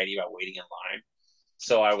anxiety about waiting in line.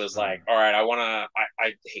 So I was like, all right,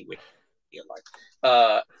 I hate waiting in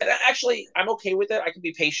line. And actually, I'm okay with it. I can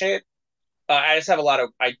be patient. I just have a lot of,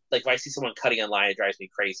 I like if I see someone cutting in line, it drives me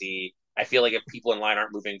crazy. I feel like if people in line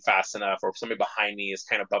aren't moving fast enough, or if somebody behind me is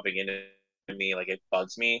kind of bumping into me, like it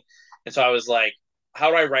bugs me. And so I was like, how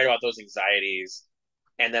do I write about those anxieties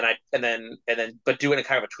but do it in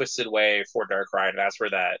kind of a twisted way for Dark Ride. And that's where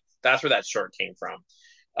that short came from.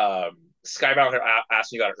 Skybound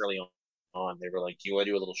asked me about it early on. They were like, "Do you want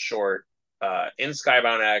to do a little short in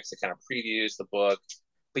Skybound X that kind of previews the book?"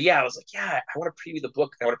 But yeah, I was like, "Yeah, I want to preview the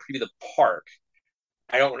book. I want to preview the park.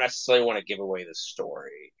 I don't necessarily want to give away the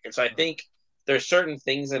story." And so I think there's certain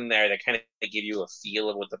things in there that kind of give you a feel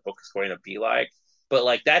of what the book is going to be like. But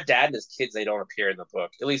like that dad and his kids, they don't appear in the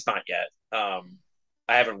book, at least not yet.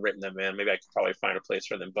 I haven't written them in. Maybe I could probably find a place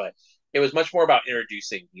for them, but it was much more about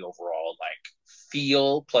introducing the overall like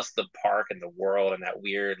feel plus the park and the world and that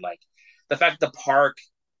weird like the fact that the park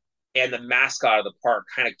and the mascot of the park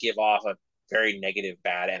kind of give off a very negative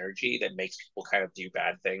bad energy that makes people kind of do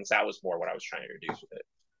bad things. That was more what I was trying to introduce with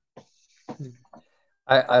it.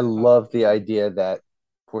 I love the idea that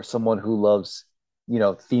for someone who loves,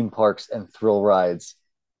 theme parks and thrill rides,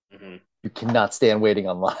 Mm-hmm. you cannot stand waiting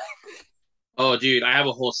online. Oh, dude, I have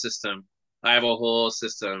a whole system. I have a whole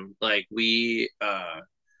system. Like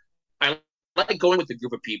I like going with a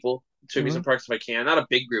group of people to Mhm. amusement parks if I can. Not a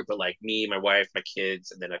big group, but like me, my wife, my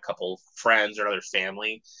kids, and then a couple friends or another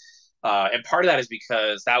family. And part of that is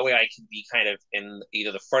because that way I can be kind of in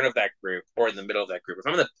either the front of that group or in the middle of that group. If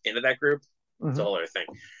I'm in the end of that group, it's a Mhm. whole other thing.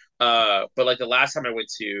 But like the last time I went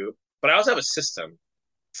to, but I also have a system.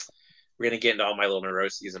 We're gonna get into all my little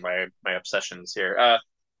neuroses and my obsessions here.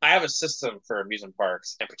 I have a system for amusement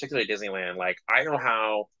parks and particularly Disneyland. Like I know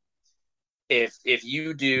how if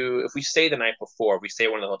we stay the night before, we stay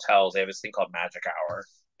at one of the hotels. They have this thing called Magic Hour,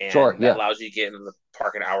 Sure, and that yeah. allows you to get into the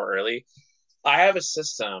park an hour early. I have a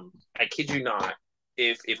system. I kid you not.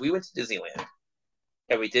 If we went to Disneyland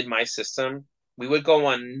and we did my system, we would go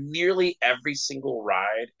on nearly every single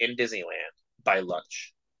ride in Disneyland by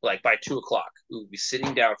lunch. Like by 2 o'clock, we would be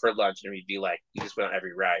sitting down for lunch, and we'd be like, "You just went on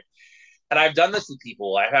every ride." And I've done this with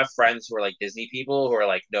people. I have friends who are like Disney people who are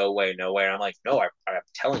like, "No way, no way." And I'm like, "No, I'm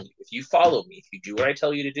telling you, if you follow me, if you do what I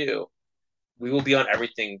tell you to do, we will be on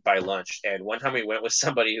everything by lunch." And one time we went with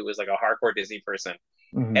somebody who was like a hardcore Disney person.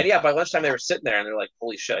 Mhm. And yeah, by lunchtime they were sitting there and they're like,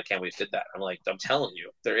 "Holy shit, I can't believe we did that." I'm like, "I'm telling you,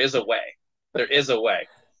 there is a way. There is a way."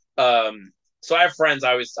 So I have friends.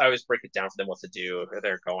 I always break it down for them what to do. If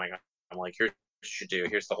they're going, I'm like, "Here's what you should do.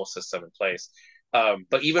 Here's the whole system in place."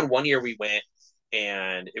 But even one year we went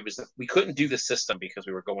and we couldn't do the system because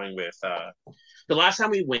we were going with the last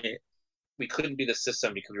time we went, we couldn't do the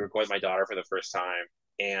system because we were going with my daughter for the first time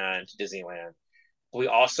and to Disneyland. We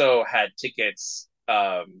also had tickets.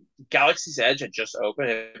 Galaxy's Edge had just opened.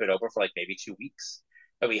 It had been open for like maybe 2 weeks.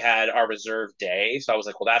 And we had our reserve day. So I was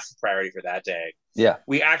like, well, that's the priority for that day. Yeah.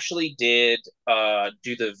 We actually did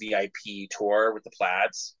do the VIP tour with the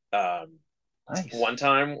plaids Nice. one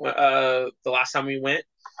time, the last time we went.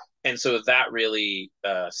 And so that really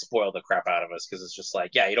spoiled the crap out of us because it's just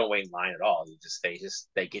like, yeah, you don't wait in line at all.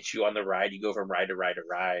 They get you on the ride. You go from ride to ride to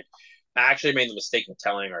ride. I actually made the mistake of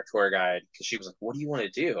telling our tour guide because she was like, "What do you want to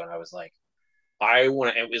do?" And I was like, "I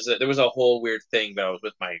want to." There was a whole weird thing, but I was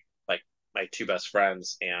with my two best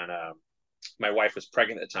friends, and my wife was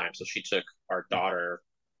pregnant at the time, so she took our daughter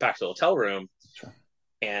back to the hotel room. Sure.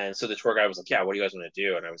 And so the tour guide was like, "Yeah, what do you guys want to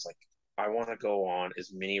do?" And I was like, "I want to go on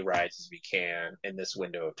as many rides as we can in this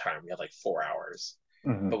window of time. We had like 4 hours,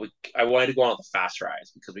 Mhm. but I wanted to go on the fast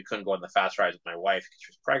rides because we couldn't go on the fast rides with my wife because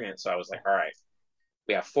she was pregnant. So I was like, all right,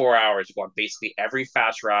 we have 4 hours to go on basically every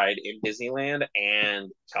fast ride in Disneyland and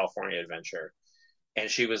California Adventure." And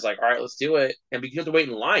she was like, "All right, let's do it." And because you have to wait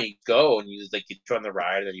in line, you go and you just like you join the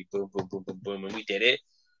ride and then you boom, boom, boom, boom, boom, and we did it.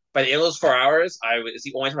 By the end of those 4 hours, it's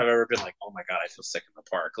the only time I've ever been like, "Oh my god, I feel sick in the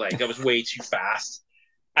park." Like that was way too fast.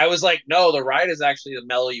 I was like, "No, the ride is actually to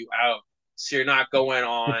mellow you out, so you're not going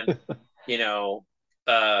on, you know,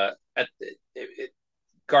 at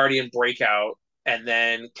Guardian Breakout and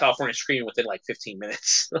then California Scream within like 15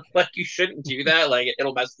 minutes. Like you shouldn't do that. Like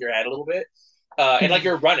it'll mess with your head a little bit." And like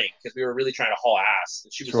you're running because we were really trying to haul ass,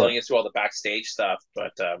 and she was letting Sure. us do all the backstage stuff.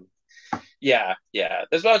 But yeah, yeah,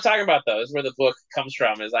 that's what I'm talking about. Though, this is where the book comes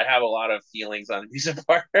from. Is I have a lot of feelings on amusement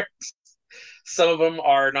parks. Some of them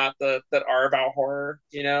are not that are about horror,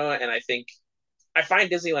 and I find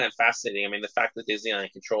Disneyland fascinating. I mean, the fact that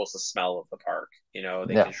Disneyland controls the smell of the park, they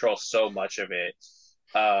Yeah. control so much of it.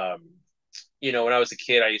 Um, when I was a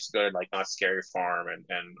kid, I used to go to like Not Scary Farm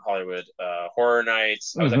and Hollywood Horror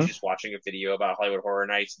Nights. I was Mhm. actually just watching a video about Hollywood Horror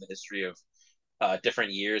Nights and the history of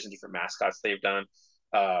different years and different mascots they've done.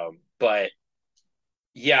 But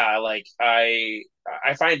yeah, like I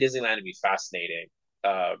find Disneyland to be fascinating.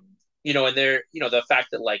 Um, and the fact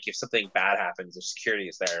that like if something bad happens, the security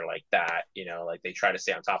is there like that. Like they try to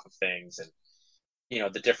stay on top of things and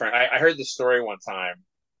the different. I heard the story one time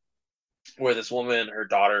where this woman, her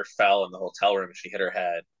daughter fell in the hotel room and she hit her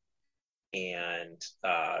head, and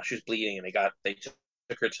she was bleeding, and they took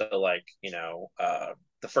her to like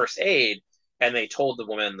the first aid, and they told the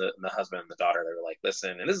woman, the husband, and the daughter, they were like,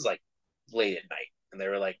 listen, and this is like late at night, and they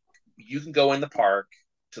were like, you can go in the park,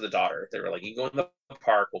 to the daughter, they were like, you can go in the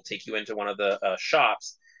park, we'll take you into one of the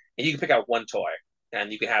shops, and you can pick out one toy,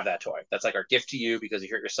 and you can have that toy. That's like our gift to you because you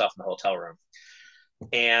hurt yourself in the hotel room.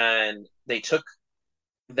 And they took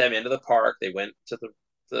them into the park. They went to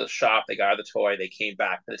the shop. They got the toy. They came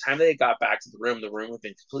back. By the time they got back to the room had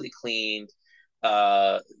been completely cleaned.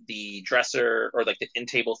 The dresser, or like the end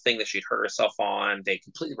table thing that she'd hurt herself on, they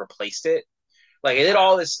completely replaced it. Like, it did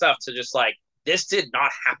all this stuff to just like, this did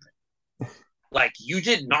not happen. Like, you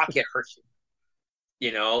did not get hurt.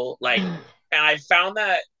 Like, and I found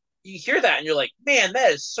that you hear that and you're like, man,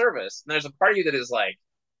 that is service. And there's a part of you that is like,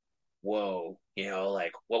 whoa,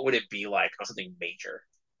 like, what would it be like on something major?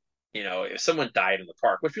 If someone died in the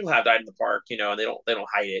park, which people have died in the park, and they don't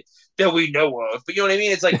hide it that we know of. But you know what I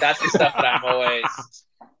mean? It's like, that's the stuff that I'm always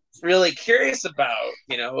really curious about.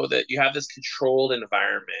 That you have this controlled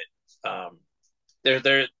environment. And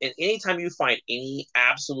anytime you find any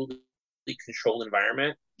absolutely controlled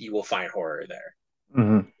environment, you will find horror there.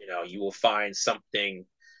 Mm-hmm. You will find something,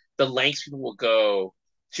 the lengths people will go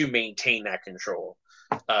to maintain that control.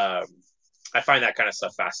 I find that kind of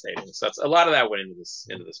stuff fascinating. So that's a lot of that went into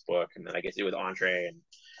this book, and then I get to do with Andre, and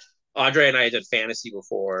I did fantasy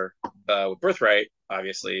before with Birthright,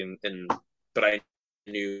 obviously, but I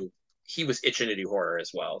knew he was itching to do horror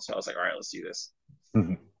as well, so I was like, all right, let's do this.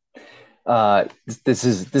 Mm-hmm. This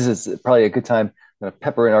is probably a good time. I'm going to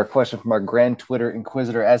pepper in our question from our grand Twitter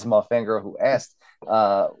inquisitor Asimov Fangirl, who asked,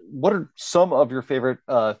 "What are some of your favorite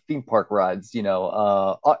theme park rides? And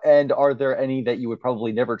are there any that you would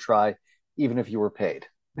probably never try, even if you were paid?"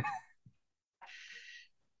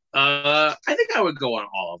 I think I would go on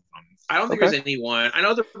all of them. I don't think there's any one. I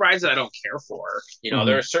know the rides that I don't care for.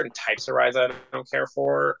 There are certain types of rides that I don't care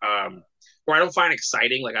for. Or I don't find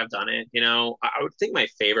exciting. Like, I've done it. I would think my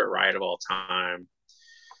favorite ride of all time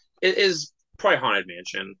is probably Haunted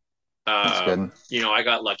Mansion. That's good. I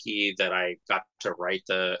got lucky that I got to write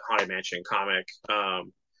the Haunted Mansion comic. I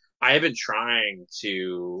have been trying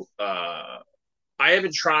to. I have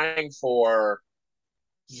been trying for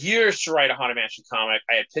years to write a Haunted Mansion comic.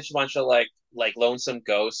 I had pitched a bunch of like Lonesome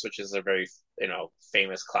Ghosts, which is a very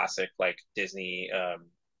famous classic like Disney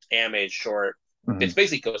animated short. Mm-hmm. It's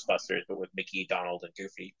basically Ghostbusters, but with Mickey, Donald, and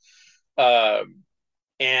Goofy.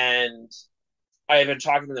 And I have been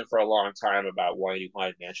talking to them for a long time about wanting to do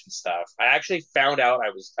Haunted Mansion stuff. I actually found out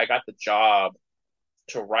I got the job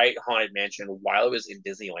to write Haunted Mansion while I was in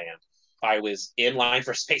Disneyland. I was in line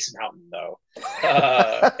for Space Mountain though,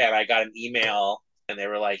 and I got an email, and they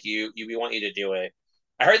were like, "We want you to do it."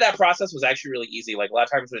 I heard that process was actually really easy. Like, a lot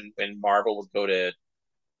of times when Marvel would go to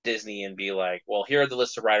Disney and be like, "Well, here are the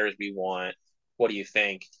list of writers we want. What do you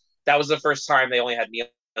think?" That was the first time they only had me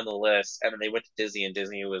on the list, and then they went to Disney, and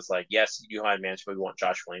Disney was like, "Yes, you do Haunted Mansion, but we want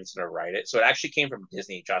Josh Williamson to write it." So it actually came from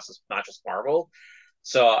Disney, not just Marvel.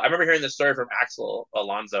 So I remember hearing this story from Axel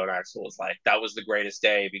Alonso, and Axel was like, that was the greatest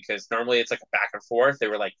day, because normally it's like a back and forth. They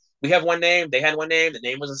were like, we have one name, they had one name, the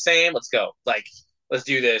name was the same, let's go. Like, let's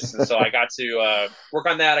do this. And so I got to work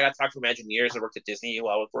on that. I got to talk to Imagineers. I worked at Disney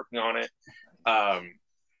while I was working on it.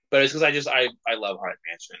 But it's because I love Haunted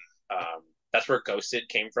Mansion. That's where Ghosted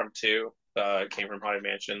came from too. It came from Haunted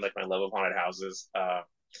Mansion, like my love of haunted houses. But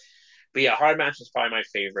yeah, Haunted Mansion is probably my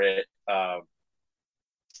favorite.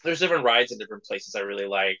 There's different rides in different places I really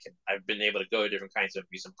like. I've been able to go to different kinds of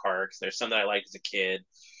amusement parks. There's some that I liked as a kid,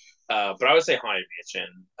 but I would say Haunted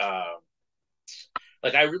Mansion.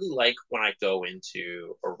 Like, I really like when I go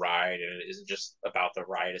into a ride and it isn't just about the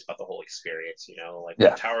ride; it's about the whole experience.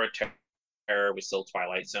 Like Tower of Terror was still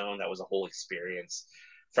Twilight Zone. That was a whole experience,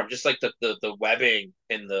 from just like the webbing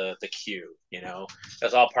in the queue.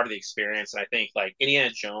 That's all part of the experience. And I think like Indiana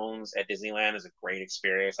Jones at Disneyland is a great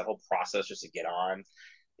experience. That whole process just to get on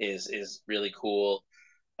is really cool.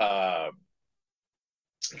 I'm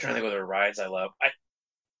trying to think of other rides I love.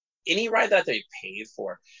 Any ride that they paid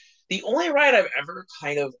for. The only ride I've ever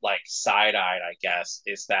kind of like side-eyed, I guess,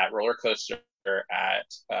 is that roller coaster at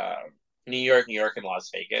New York, and Las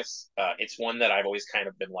Vegas. It's one that I've always kind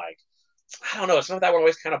of been like, I don't know, some of that one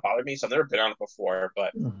always kind of bothered me, so I've never been on it before,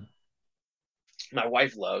 but my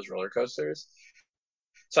wife loves roller coasters.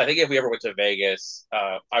 So I think if we ever went to Vegas,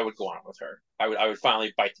 I would go on it with her. I would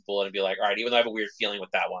finally bite the bullet and be like, all right, even though I have a weird feeling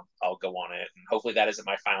with that one, I'll go on it. And hopefully that isn't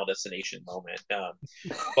my final destination moment.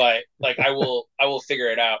 But like, I will figure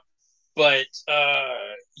it out. But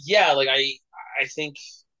yeah, like I think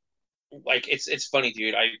like it's funny,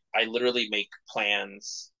 dude. I literally make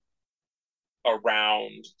plans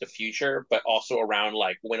around the future, but also around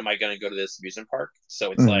like when am I going to go to this amusement park?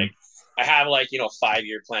 So it's Mhm. like I have like a 5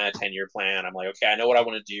 year plan, a 10 year plan. I'm like, okay, I know what I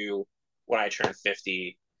want to do when I turn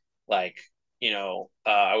 50. Like,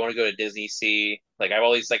 I want to go to Disney Sea. Like I have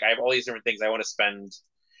all these different things I want to spend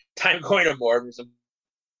time going to more amusement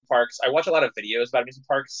parks. I watch a lot of videos about amusement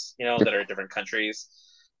parks, that are different countries.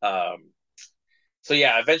 Um, so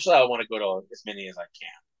yeah, eventually I want to go to as many as I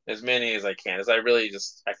can, as many as I can, as I really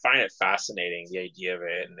just I find it fascinating the idea of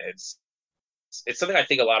it, and it's something I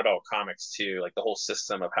think a lot about comics too, like the whole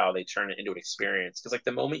system of how they turn it into an experience. Because like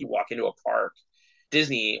the moment you walk into a park,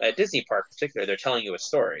 a Disney park in particular, they're telling you a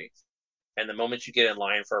story, and the moment you get in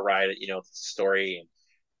line for a ride, the story.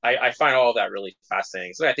 And I find all of that really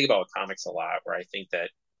fascinating. So I think about comics a lot, where I think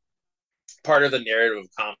that part of the narrative of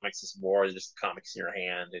comics is more than just comics in your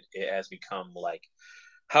hand. It has become like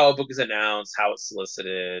how a book is announced, how it's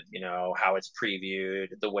solicited, how it's previewed,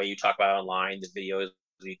 the way you talk about it online, the videos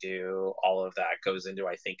we do, all of that goes into,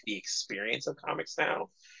 I think, the experience of comics now.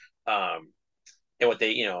 Um, and what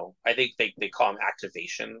I think they call them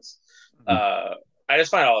activations. Uh, I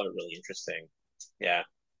just find all of it really interesting. Yeah.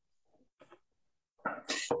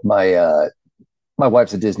 My my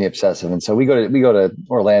wife's a Disney obsessive, and so we go to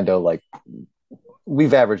Orlando like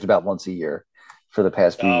we've averaged about once a year for the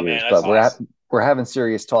past few Oh years, man, that's but awesome. we're having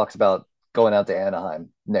serious talks about going out to Anaheim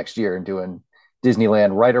next year and doing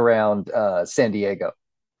Disneyland right around San Diego.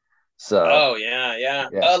 So Oh yeah, yeah.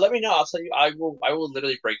 yeah, Let me know. I'll tell you. I will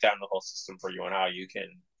literally break down the whole system for you on how you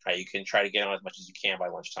can try to get on as much as you can by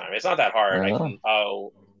lunchtime. It's not that hard. right I on. can.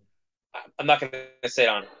 Oh, I'm not gonna say it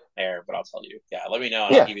on air, but I'll tell you. Yeah, let me know,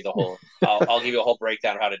 and I'll Yeah, give you the whole. I'll give you a whole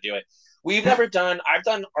breakdown of how to do it. We've never done. I've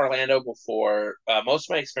done Orlando before. Most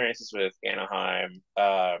of my experiences with Anaheim.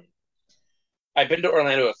 I've been to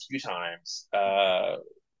Orlando a few times.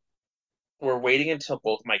 We're waiting until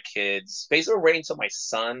both my kids. Basically, we're waiting until my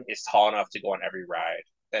son is tall enough to go on every ride,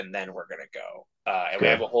 and then we're gonna go. And we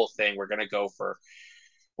have good. a whole thing. We're gonna go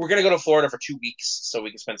to Florida for 2 weeks, so we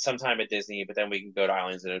can spend some time at Disney, but then we can go to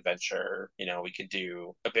Islands of Adventure. We can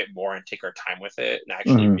do a bit more and take our time with it, and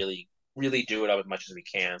actually Mhm. really, really do it up as much as we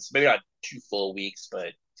can. So maybe not 2 full weeks,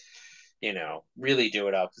 but really do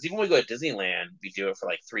it up. Because even when we go to Disneyland, we do it for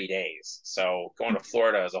like 3 days. So going to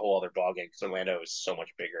Florida is a whole other ballgame because Orlando is so much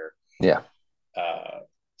bigger. Yeah. Uh,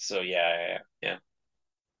 so yeah, yeah, yeah.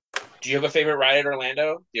 Do you have a favorite ride at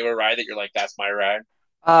Orlando? Do you have a ride that you're like, that's my ride?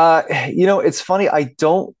 Uh, it's funny.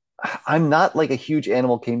 I'm not like a huge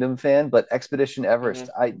Animal Kingdom fan, but Expedition Everest,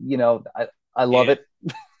 Hmm. I love Yeah, it.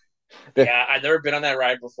 yeah. I've never been on that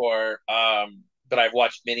ride before, but I've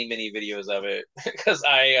watched many, many videos of it because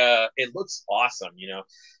it looks awesome.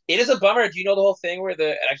 It is a bummer. Do you know the whole thing where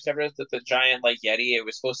the giant like Yeti, it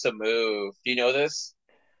was supposed to move? Do you know this?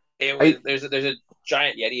 It was I there's a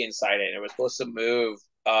giant Yeti inside it, and it was supposed to move.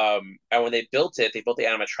 And when they built it, they built the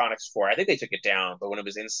animatronics for it. I think they took it down, but when it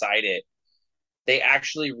was inside it, they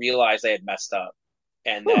actually realized they had messed up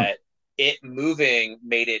and hmm, that it moving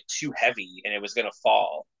made it too heavy and it was going to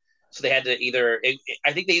fall. So they had to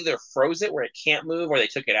I think they either froze it where it can't move or they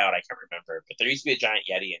took it out. I can't remember, but there used to be a giant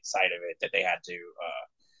Yeti inside of it that they had to.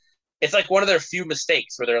 It's like one of their few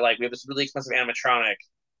mistakes where they're like, we have this really expensive animatronic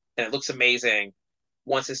and it looks amazing.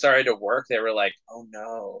 Once it started to work, they were like, oh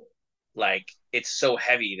no, like it's so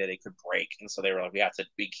heavy that it could break. And so they were like,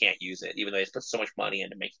 we can't use it, even though they put so much money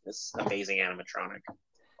into making this amazing animatronic.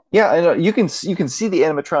 yeah, I know you can see the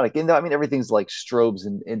animatronic, and I mean everything's like strobes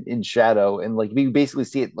in shadow, and like we basically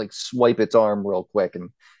see it like swipe its arm real quick, and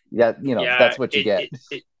Yeah, that's what you it get. it,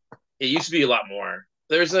 it it used to be a lot more.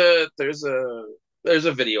 There's a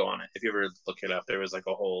video on it if you ever look it up. There was like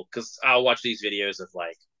a whole because I'll watch these videos of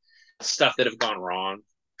like stuff that have gone wrong.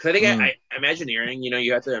 Because I think Mm, Imagineering,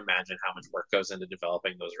 you have to imagine how much work goes into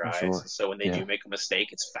developing those for rides. sure. So when they Yeah. do make a mistake,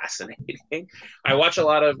 it's fascinating. I watch a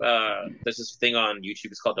lot of there's this thing on YouTube.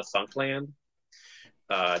 It's called Defunctland.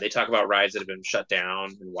 They talk about rides that have been shut down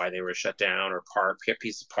and why they were shut down or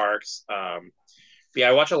pieces of parks. But yeah,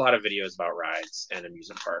 I watch a lot of videos about rides and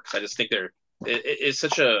amusement parks. I just think it's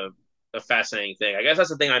such a fascinating thing. I guess that's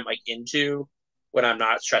the thing I'm like into when I'm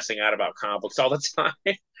not stressing out about comic books all the time.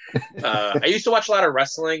 I used to watch a lot of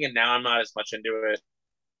wrestling, and now I'm not as much into it.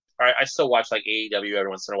 I still watch like AEW every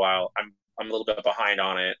once in a while. I'm a little bit behind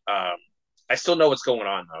on it. I still know what's going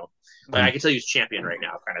on though. Like, I Mm, can tell you who's champion right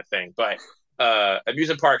now, kind of thing. But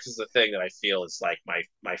amusement parks is the thing that I feel is like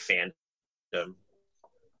my fandom.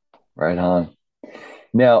 right on.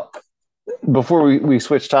 Now, before we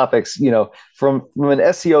switch topics, from an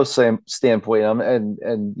SEO standpoint,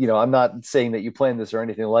 I'm not saying that you plan this or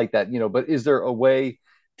anything like that, but is there a way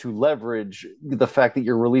to leverage the fact that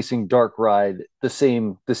you're releasing Dark Ride the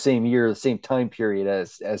same year, the same time period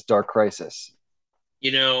as Dark Crisis?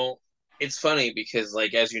 You know, it's funny because,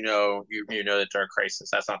 like, as you know, you know that Dark Crisis,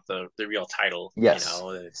 that's not the real title. Yes. You know,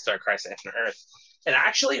 it's Dark Crisis Infinite Earth. And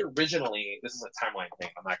actually, originally, this is a timeline thing.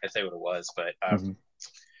 I'm not gonna say what it was, but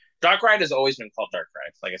Dark Ride has always been called Dark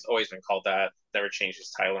Ride. Like, it's always been called that. Never changed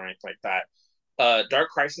its title or anything like that. Dark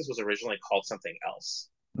Crisis was originally called something else.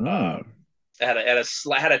 It had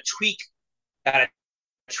a tweak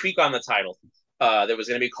on the title that was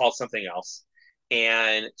going to be called something else.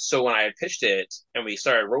 And so when I had pitched it and we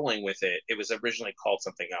started rolling with it, it was originally called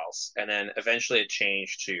something else. And then eventually it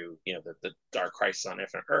changed to, you know, the Dark Crisis on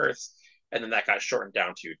Infinite Earth. And then that got shortened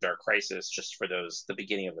down to Dark Crisis just for the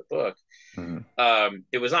beginning of the book.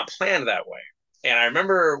 It was not planned that way. And I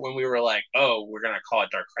remember when we were like, oh, we're going to call it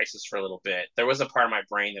Dark Crisis for a little bit, there was a part of my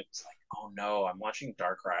brain that was like, oh no, I'm watching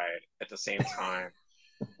Dark Ride at the same time.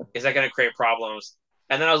 Is that going to create problems?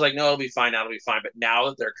 And then I was like, no, it'll be fine. Now it'll be fine. But now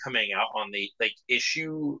that they're coming out on the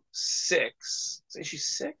issue 6, is it issue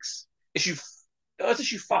 6? It's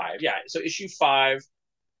issue 5. Yeah. So issue 5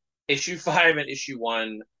 and issue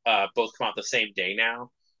 1 both come out the same day now.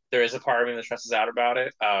 There is a part of me that stresses out about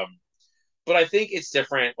it. But I think it's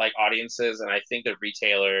different, like, audiences, and I think the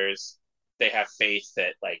retailers, they have faith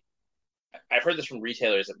that, like, I've heard this from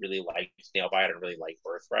retailers that really like Nailbiter and really like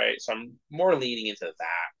Birthright. So I'm more leaning into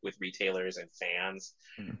that with retailers and fans.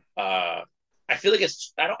 I feel like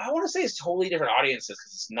I want to say it's totally different audiences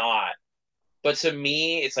because it's not. But to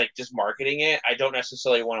me, it's like just marketing it. I don't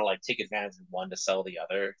necessarily want to like take advantage of one to sell the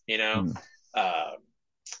other, you know?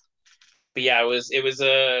 But yeah, it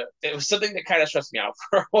was something that kind of stressed me out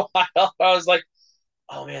for a while. I was like,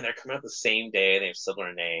 oh man, they're coming out the same day. They have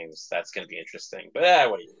similar names. That's going to be interesting. But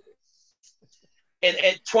what do you do?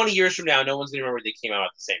 And 20 years from now, no one's going to remember they came out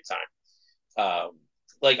at the same time.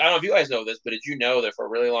 Like, I don't know if you guys know this, but did you know that for a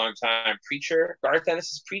really long time, Garth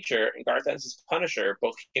Ennis' Preacher and Garth Ennis' Punisher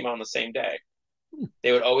both came out on the same day?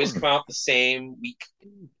 They would always come out the same week.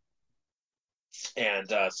 And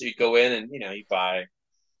so you go in and, you know, you buy.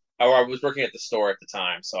 Or I was working at the store at the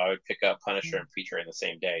time, so I would pick up Punisher and Preacher in the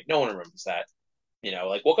same day. No one remembers that. You know,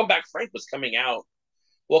 like Welcome Back Frank was coming out.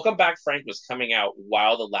 Welcome Back Frank was coming out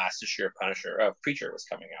while the last issue of Preacher was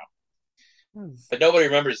coming out. But nobody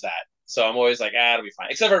remembers that. So I'm always like, it'll be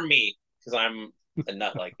fine. Except for me, because I'm a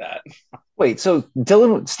nut like that. Wait, so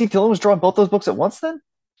Steve Dillon was drawing both those books at once then?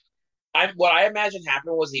 What I imagine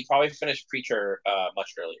happened was he probably finished Preacher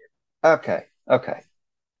much Okay. earlier.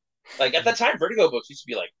 Like, at the time, Vertigo books used to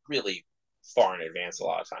be like really far in advance a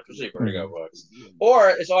lot of times, usually Vertigo books. Or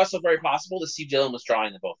it's also very possible that Steve Dillon was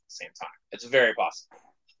drawing them both at the same time. It's very possible.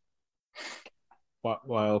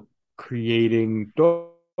 While creating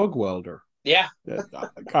Dog Welder. Yeah.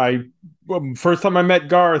 First time I met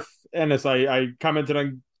Garth Ennis, I commented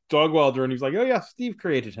on Dog Welder, and he's like, oh yeah, Steve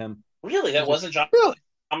created him. Really? That wasn't John? Really?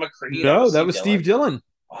 I'm a creator. No, that was Steve Dillon.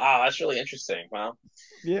 Wow, that's really interesting. Wow.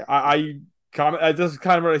 Yeah, I comment. This is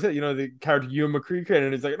kind of what I said. You know, the character Ewan McCree created,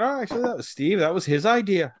 and he's like, no, actually, that was Steve. That was his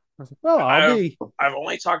idea. I was like, well, I've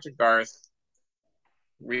only talked to Garth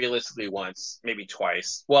realistically once, maybe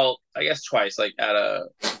twice. Well, I guess twice. Like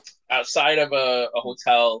outside of a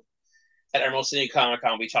hotel at Emerald City Comic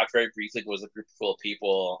Con, we talked very briefly. It was a group full of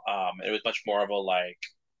people. It was much more of a like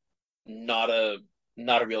not a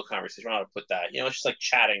real conversation. I don't know how to put that. You know, it's just like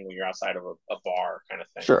chatting when you're outside of a bar kind of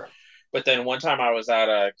thing. Sure. But then one time I was at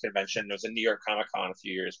a convention. It was in New York Comic Con a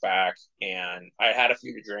few years back, and I had a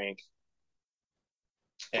few to drink.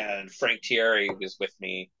 And Frank Thierry was with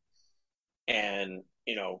me, and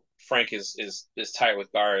you know, Frank is tight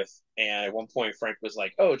with Garth. And at one point, Frank was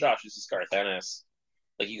like, "Oh, Josh, this is Garth Ennis.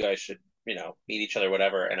 Like, you guys should, you know, meet each other,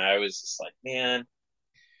 whatever." And I was just like, man,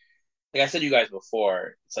 like I said to you guys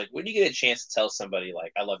before, it's like when you get a chance to tell somebody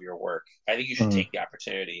like, I love your work, I think you should take the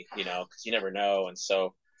opportunity, you know, because you never know. And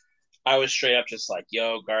so I was straight up just like,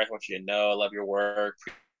 yo, Garth, I want you to know I love your work.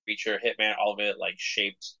 Preacher, Hitman, all of it like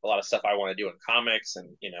shaped a lot of stuff I want to do in comics, and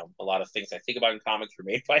you know, a lot of things I think about in comics were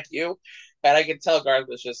made by you. And I could tell Garth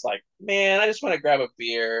was just like, man, I just want to grab a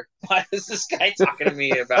beer. Why is this guy talking to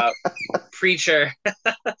me about Preacher?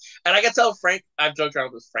 And I could tell Frank, I've joked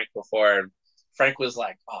around with Frank before, and Frank was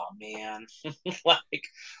like, oh man, like,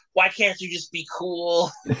 why can't you just be cool?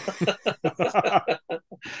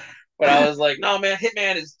 But I was like, no man,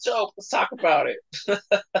 Hitman is dope. Let's talk about it.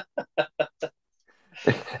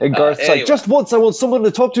 And Garth's like, just once I want someone to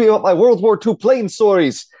talk to me about my World War II plane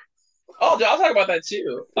stories. Oh, dude, I'll talk about that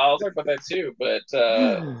too. But,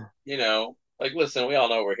 you know, like, listen, we all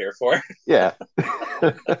know what we're here for. Yeah.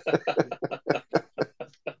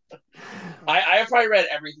 I have probably read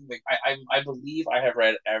everything that I believe I have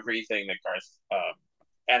read everything that Garth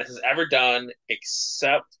Ennis has ever done,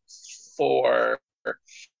 except for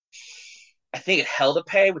I think Hell to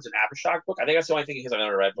Pay was an Aftershock book. I think that's the only thing I've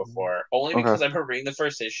never read before. Only because Okay. I remember reading the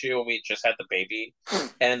first issue when we just had the baby,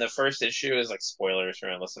 and the first issue is like spoilers for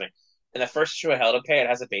anyone listening. In the first issue of Hell to Pay, it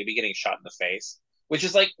has a baby getting shot in the face, which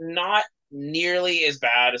is like not nearly as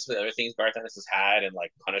bad as the other things Garth Ennis has had in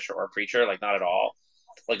like Punisher or Preacher. Like not at all.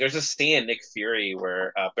 Like there's a scene in Nick Fury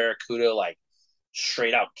where Barracuda like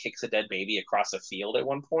straight out kicks a dead baby across a field at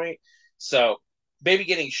one point. So baby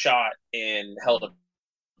getting shot in Hell to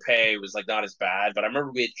Pay was like not as bad, but I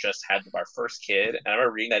remember we had just had our first kid, and I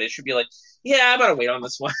remember reading that issue, be like, "Yeah, I'm gonna wait on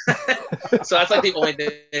this one." So that's like the only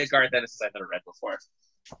thing Garth Ennis I've never read before.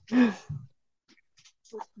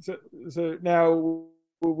 So now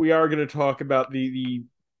we are going to talk about the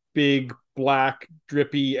big black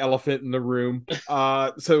drippy elephant in the room.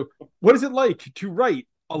 So what is it like to write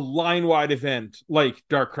a line wide event like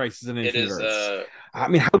Dark Crisis and It Infinite is Earths? I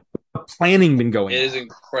mean, how's the planning been going it is on?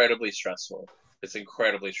 incredibly stressful. It's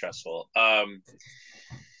incredibly stressful.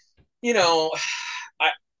 You know, I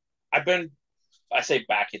I've been I say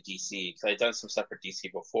back at DC because I'd done some stuff for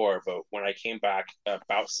DC before, but when I came back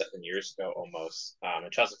about 7 years ago, almost in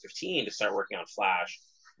 2015 to start working on Flash,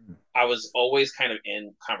 I was always kind of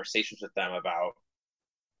in conversations with them about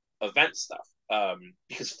event stuff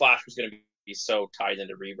because Flash was going to be so tied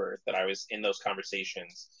into Rebirth that I was in those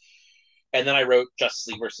conversations. And then I wrote Justice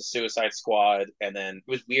League versus Suicide Squad, and then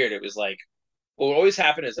it was weird. It was like what would always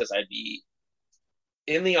happen is this: I'd be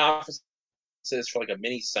in the offices for like a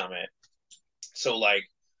mini summit. So like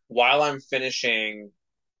while I'm finishing,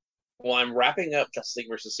 while I'm wrapping up Justice League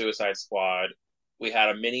versus Suicide Squad, we had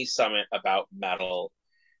a mini summit about metal,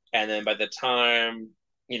 and then by the time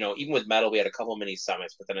even with metal, we had a couple mini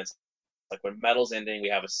summits. But then it's like when metal's ending, we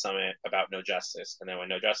have a summit about No Justice, and then when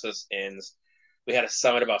No Justice ends, we had a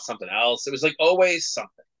summit about something else. It was like always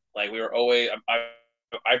something. Like we were always.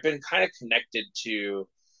 I've been kind of connected to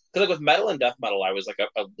because like with metal and death metal, I was like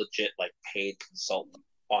a legit like paid consultant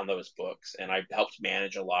on those books, and I helped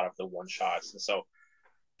manage a lot of the one shots. And so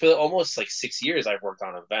for almost like 6 years, I've worked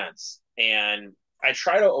on events, and I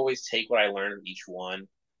try to always take what I learned in each one.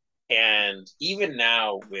 And even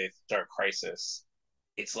now with Dark Crisis,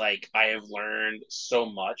 it's like I have learned so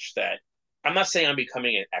much that I'm not saying I'm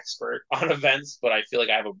becoming an expert on events, but I feel like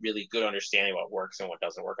I have a really good understanding of what works and what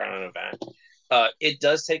doesn't work on an event. It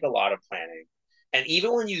does take a lot of planning, and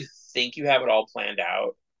even when you think you have it all planned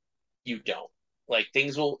out, you don't. Like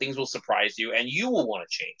things will surprise you, and you will want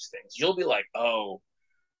to change things. You'll be like, "Oh,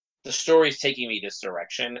 the story's taking me this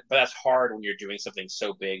direction," but that's hard when you're doing something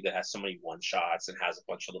so big that has so many one shots and has a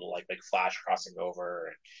bunch of little like Flash crossing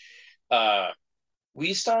over. And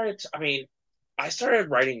we started. I mean, I started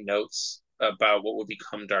writing notes about what would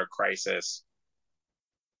become Dark Crisis.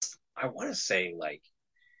 I want to say like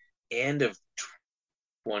end of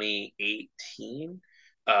 2018.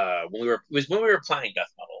 When we were playing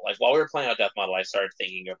Death Metal. Like while we were playing out Death Metal, I started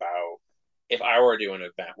thinking about if I were to do an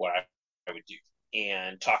event, what I would do,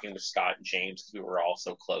 and talking with Scott and James because we were all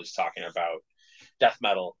so close talking about Death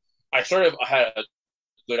Metal. I sort of had a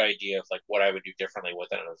good idea of like what I would do differently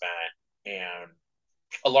within an event, and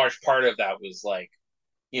a large part of that was like,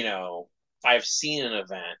 you know, I've seen an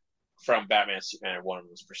event from Batman Superman and Wonder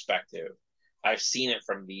Woman's perspective. I've seen it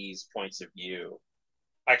from these points of view.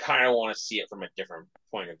 I kind of want to see it from a different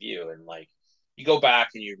point of view. And like, you go back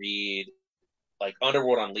and you read like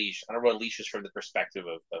Underworld Unleashed. Underworld Unleashed is from the perspective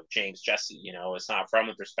of James Jesse. It's not from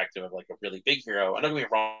the perspective of like a really big hero. And don't get me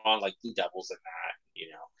wrong, like Blue Devil's in that,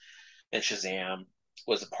 and Shazam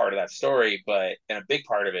was a part of that story, but and a big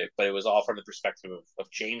part of it, but it was all from the perspective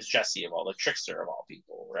of James Jesse of all the trickster of all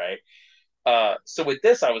people, right? So with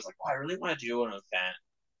this, I was like, I really want to do an event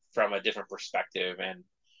from a different perspective, and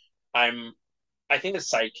I'm I think the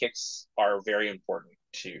sidekicks are very important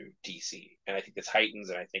to DC, and I think the Titans,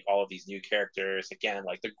 and I think all of these new characters, again,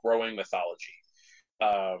 like the growing mythology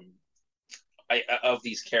um, of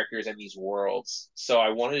these characters and these worlds. So I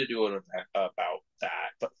wanted to do an event about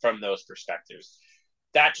that, but from those perspectives,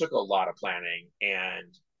 that took a lot of planning,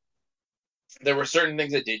 and there were certain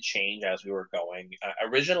things that did change as we were going.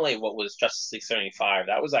 Originally, what was Justice League 75,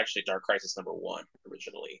 that was actually Dark Crisis #1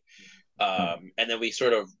 originally. And then we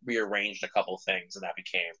sort of rearranged a couple things, and that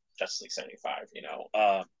became Justice League 75.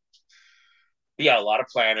 Yeah, a lot of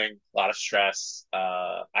planning, a lot of stress.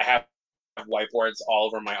 I have whiteboards all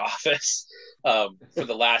over my office. For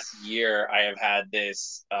the last year, I have had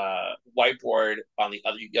this whiteboard on the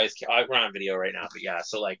other. You guys, we're on video right now, but yeah.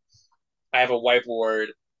 So like, I have a whiteboard.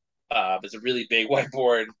 It's a really big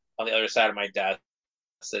whiteboard on the other side of my desk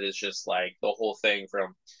it is just like the whole thing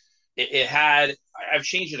from it had. I've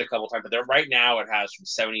changed it a couple times, but there right now it has from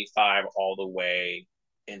 75 all the way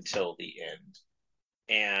until the end,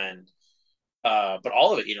 and but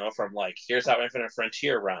all of it, from like here's how Infinite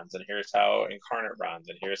Frontier runs, and here's how Incarnate runs,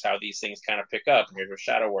 and here's how these things kind of pick up, and here's where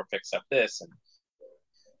Shadow War picks up this, and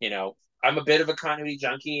I'm a bit of a continuity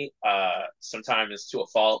junkie, sometimes to a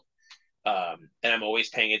fault, and I'm always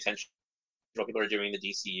paying attention to what people are doing in the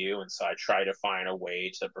DCU, and so I try to find a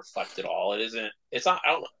way to reflect it all. It's not,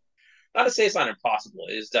 I don't, not to say it's not impossible.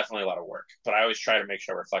 It is definitely a lot of work, but I always try to make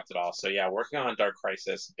sure I reflect it all. So yeah, working on Dark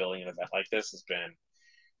Crisis, building an event like this has been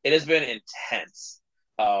intense.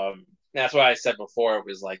 That's why I said before, it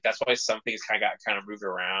was like that's why some things kind of moved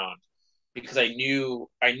around, because I knew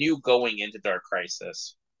going into Dark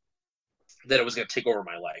Crisis that it was going to take over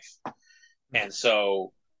my life, and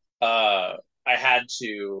so I had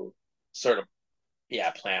to sort of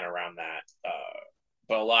plan around that.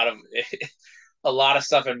 But a lot of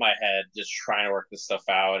stuff in my head, just trying to work this stuff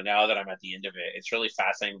out. And now that I'm at the end of it, it's really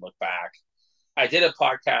fascinating to look back. I did a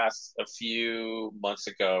podcast a few months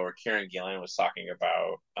ago where Kieran Gillen was talking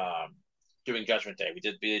about doing Judgment Day.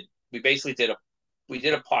 We basically did a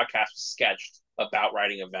podcast sketched about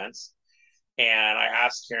writing events. And I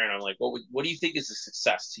asked Kieran, I'm like, what do you think is a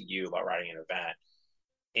success to you about writing an event?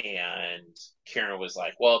 And Kieran was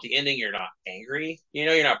like, well, at the ending, you're not angry,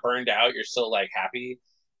 you're not burned out, you're still like happy.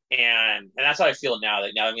 And that's how I feel now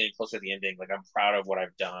that I'm getting closer to the ending. Like I'm proud of what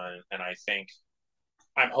I've done. And I think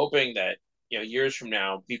I'm hoping that, years from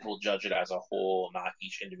now, people judge it as a whole, not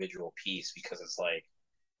each individual piece, because it's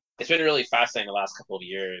been really fascinating the last couple of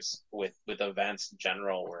years with events in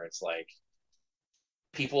general, where it's like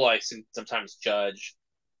people I sometimes judge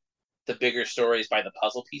the bigger stories by the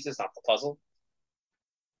puzzle pieces, not the puzzle.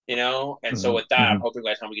 And so with that, I'm hoping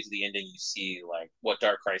by the time we get to the ending, you see like what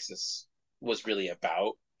Dark Crisis was really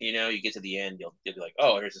about. You get to the end, you'll be like,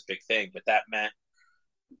 oh, here's this big thing, but that meant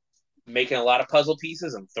making a lot of puzzle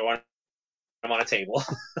pieces and throwing them on a table,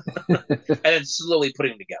 and then slowly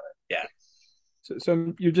putting them together. Yeah.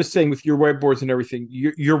 So you're just saying with your whiteboards and everything,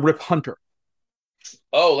 you're Rip Hunter.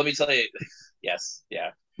 Oh, let me tell you, yes,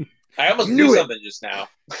 yeah. I almost knew something just now.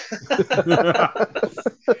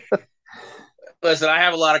 Listen, I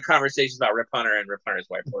have a lot of conversations about Rip Hunter and Rip Hunter's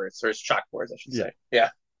whiteboards, or his chalkboards, I should say. Yeah.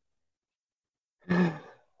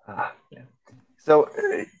 So,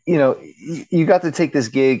 you got to take this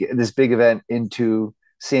big event into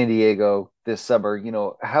San Diego this summer.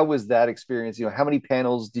 How was that experience? How many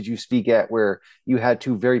panels did you speak at where you had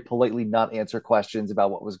to very politely not answer questions about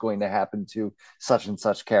what was going to happen to such and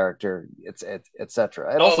such character, et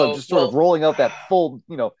cetera? And also just sort of rolling out that full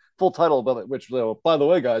title about it, which, by the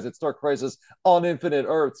way, guys, it's Dark Crisis on Infinite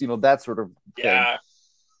Earths, that sort of thing. Yeah.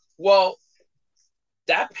 Well,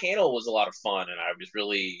 that panel was a lot of fun, and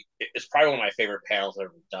it's probably one of my favorite panels I've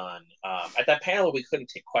ever done. At that panel, we couldn't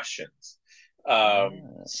take questions.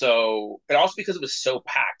 So, and also because it was so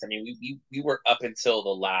packed. I mean, we were up until the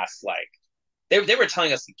last, like, they were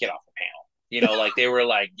telling us to get off the panel, like they were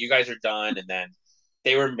like, you guys are done. And then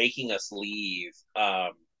they were making us leave.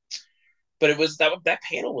 But it was that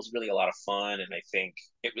panel was really a lot of fun. And I think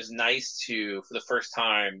it was nice to, for the first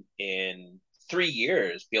time in 3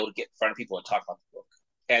 years, be able to get in front of people and talk about the book,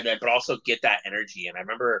 and then, but also get that energy. And I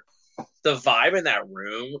remember the vibe in that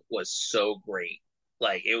room was so great.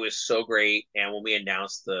 Like, it was so great. And when we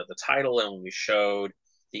announced the title and when we showed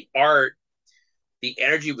the art, the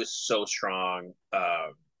energy was so strong.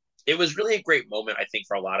 It was really a great moment, I think,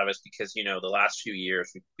 for a lot of us, because, the last few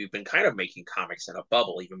years we've been kind of making comics in a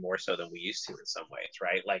bubble, even more so than we used to in some ways,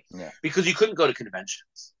 right? Like, because you couldn't go to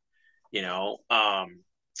conventions,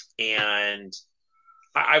 and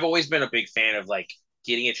I've always been a big fan of like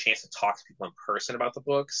getting a chance to talk to people in person about the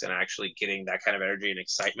books and actually getting that kind of energy and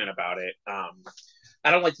excitement about it. I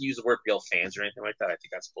don't like to use the word real fans or anything like that. I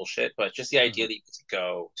think that's bullshit. But just the idea that you get to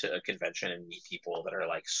go to a convention and meet people that are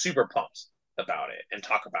like super pumped about it and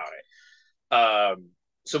talk about it.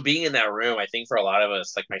 So being in that room, I think for a lot of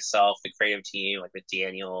us, like myself, the creative team, like with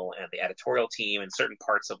Daniel and the editorial team and certain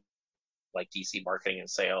parts of like DC marketing and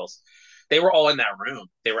sales, they were all in that room.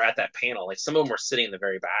 They were at that panel. Like, some of them were sitting in the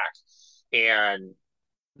very back, and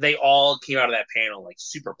they all came out of that panel like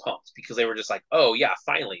super pumped, because they were just like, oh yeah,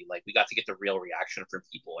 finally, like we got to get the real reaction from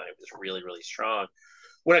people, and it was really, really strong.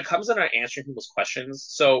 When it comes to answering people's questions,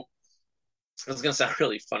 so it's gonna sound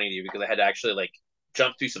really funny to you, because I had to actually like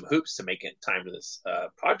jump through some hoops to make it time to this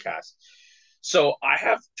podcast. So I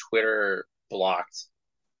have Twitter blocked,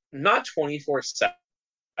 not 24/7.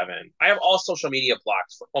 I have all social media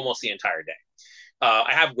blocked for almost the entire day.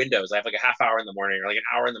 I have windows. I have like a half hour in the morning, or like an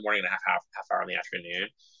hour in the morning and a half hour in the afternoon.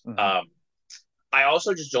 I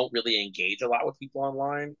also just don't really engage a lot with people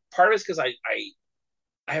online. Part of it's because I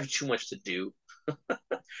have too much to do.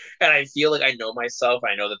 And I feel like I know myself.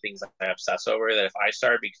 I know the things I obsess over. That if I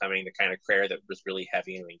started becoming the kind of creator that was really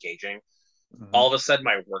heavy and engaging, all of a sudden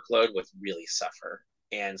my workload would really suffer.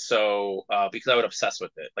 And so, because I would obsess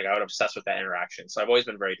with it, like I would obsess with that interaction. So I've always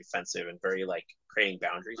been very defensive and very like creating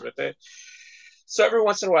boundaries with it. So every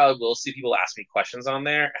once in a while, we'll see people ask me questions on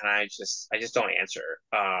there, and I just don't answer.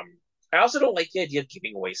 I also don't like the idea of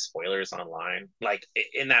giving away spoilers online, like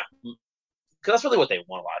in that, because that's really what they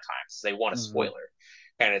want a lot of times. They want a spoiler,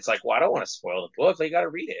 and it's like, well, I don't want to spoil the book. Like, you got to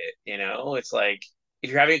read it. You know, it's like if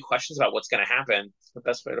you're having questions about what's going to happen, the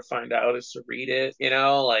best way to find out is to read it. You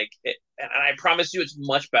know, like, and I promise you, it's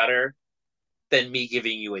much better than me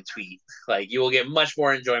giving you a tweet. Like, you will get much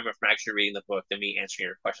more enjoyment from actually reading the book than me answering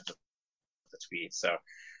your questions with the tweet. So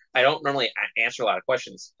I don't normally answer a lot of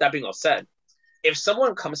questions. That being all said, if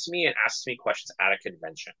someone comes to me and asks me questions at a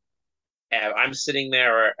convention, and I'm sitting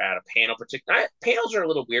there at a panel, particular panels are a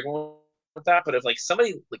little weird with that, but if like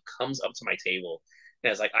somebody like comes up to my table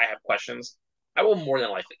and is like, I have questions, I will more than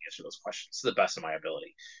likely answer those questions to the best of my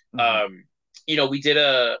ability. You know,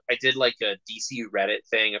 I did like a DC Reddit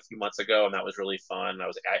thing a few months ago, and that was really fun.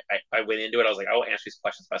 I went into it. I was like, I will answer these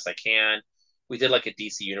questions best I can. We did like a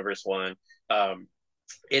DC Universe one.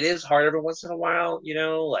 It is hard every once in a while, you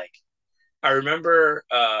know, like I remember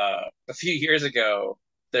a few years ago,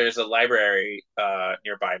 there's a library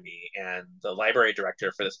nearby me, and the library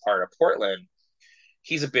director for this part of Portland,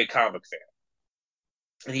 he's a big comic book fan,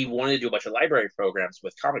 and he wanted to do a bunch of library programs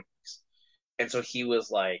with comic books. And so he was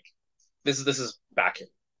like, this is back in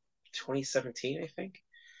 2017, I think,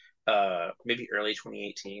 maybe early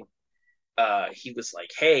 2018. He was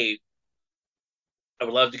like, hey, I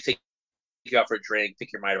would love to take you out for a drink,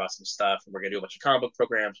 pick your mind about some stuff, and we're gonna do a bunch of comic book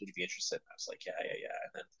programs. Would you be interested? And I was like, yeah.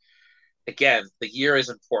 And then again, the year is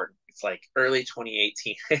important. It's like early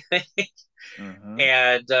 2018,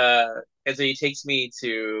 and so he takes me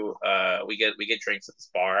to we get drinks at this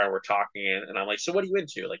bar, and we're talking, and I'm like, so what are you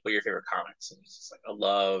into? Like, what are your favorite comics? And he's just like, I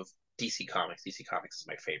love DC Comics. DC Comics is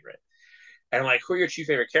my favorite. And I'm like, who are your two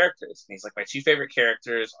favorite characters? And he's like, my two favorite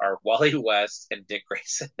characters are Wally West and Dick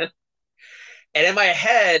Grayson. And in my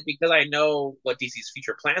head, because I know what DC's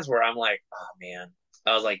future plans were, I'm like, oh man.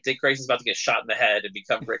 I was like, Dick Grayson's about to get shot in the head and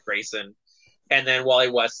become Rick Grayson. And then Wally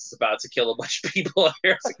West is about to kill a bunch of people in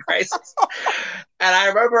Heroes in Crisis. And I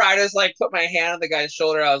remember I just like put my hand on the guy's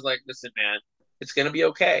shoulder. I was like, listen, man, it's going to be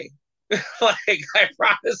okay. Like, I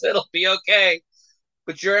promise it'll be okay.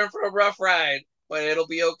 But you're in for a rough ride, but it'll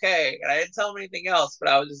be okay. And I didn't tell him anything else, but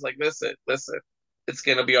I was just like, listen, it's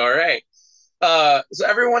going to be all right. So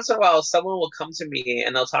every once in a while, someone will come to me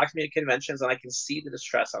and they'll talk to me at conventions, and I can see the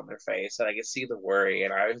distress on their face, and I can see the worry,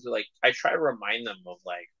 and I was like, I try to remind them of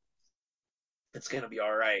like, it's gonna be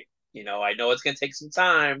all right. You know, I know it's gonna take some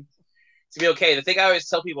time to be okay. The thing I always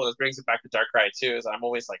tell people, this brings it back to Dark Ride too, is I'm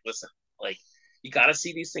always like, listen, like you got to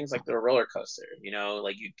see these things like they're a roller coaster. You know,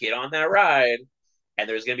 like you get on that ride, and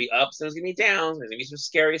there's gonna be ups, and there's gonna be downs, there's gonna be some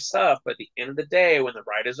scary stuff, but at the end of the day, when the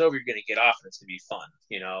ride is over, you're gonna get off, and it's gonna be fun.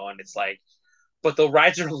 You know, and it's like, but the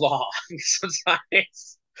rides are long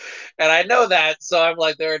sometimes. And I know that. So I'm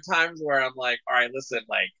like, there are times where I'm like, all right, listen,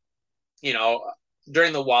 like, you know,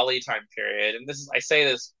 during the Wally time period, and this is, I say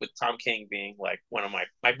this with Tom King being like one of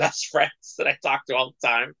my best friends that I talk to all the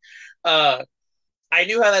time. I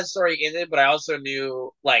knew how that story ended, but I also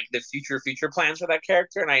knew like the future plans for that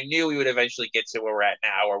character. And I knew we would eventually get to where we're at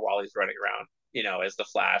now, where Wally's running around, you know, as the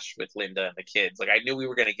Flash with Linda and the kids. Like, I knew we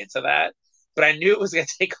were going to get to that, but I knew it was going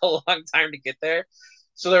to take a long time to get there.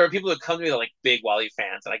 So there were people who come to me that like big Wally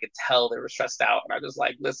fans, and I could tell they were stressed out. And I was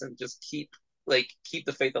like, listen, just keep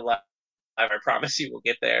the faith alive. I promise you we'll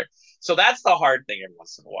get there. So that's the hard thing every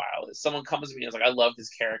once in a while is someone comes to me and is like, I love this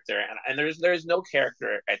character. And there's no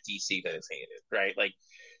character at DC that is hated, right? Like,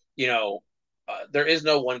 you know, there is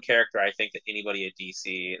no one character I think that anybody at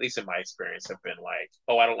DC, at least in my experience, have been like,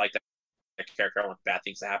 oh, I don't like that character. I want bad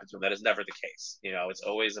things to happen to him. That is never the case. You know, it's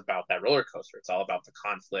always about that roller coaster. It's all about the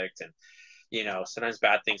conflict, and you know, sometimes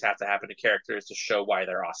bad things have to happen to characters to show why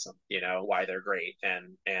they're awesome. You know, why they're great,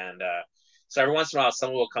 and so every once in a while,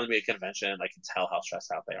 someone will come to me at a convention, and I can tell how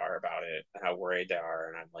stressed out they are about it and how worried they are,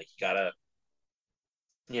 and I'm like, you gotta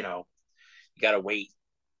wait.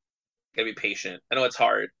 You gotta be patient. I know it's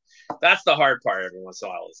hard. That's the hard part every once in a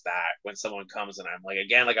while, is that when someone comes and I'm like,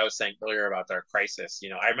 again, like I was saying earlier about Dark Crisis, you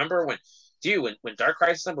know, I remember when Dark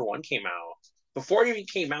Crisis #1 came out, before it even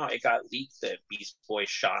came out, it got leaked that Beast Boy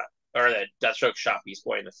shot, or that Deathstroke shot Beast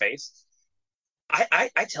Boy in the face. I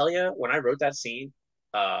tell you, when I wrote that scene,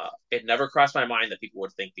 it never crossed my mind that people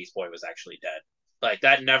would think Beast Boy was actually dead. Like,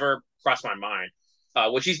 that never crossed my mind.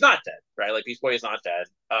 which he's not dead, right? Like Beast Boy is not dead.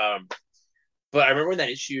 But I remember when that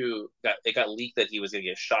issue got leaked that he was going to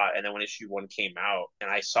get shot, and then when issue 1 came out, and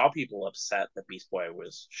I saw people upset that Beast Boy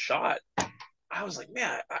was shot, I was like,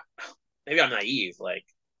 man, maybe I'm naive. Like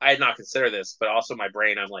I had not considered this, but also my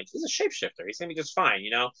brain, I'm like, he's a shapeshifter. He's gonna be just fine,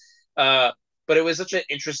 you know. But it was such an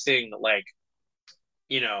interesting, like,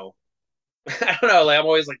 you know, I don't know. Like I'm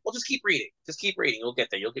always like, well, just keep reading. Just keep reading. You'll get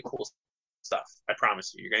there. You'll get cool stuff. I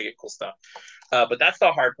promise you, you're gonna get cool stuff. But that's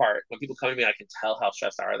the hard part. When people come to me, I can tell how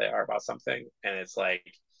stressed out they are about something, and it's like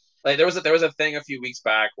there was a thing a few weeks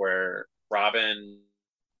back where Robin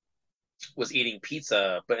was eating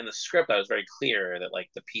pizza, but in the script, I was very clear that like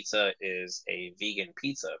the pizza is a vegan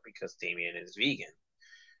pizza because Damian is vegan.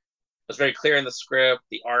 It was very clear in the script.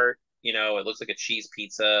 The art, you know, it looks like a cheese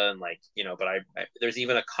pizza, and like, you know, but there's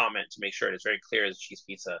even a comment to make sure it is very clear as cheese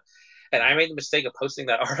pizza. And I made the mistake of posting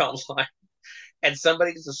that art online, and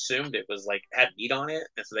somebody just assumed it was like had meat on it,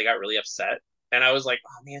 and so they got really upset. And I was like,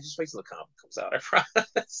 oh man, just wait till the comic comes out, I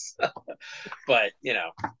promise. But you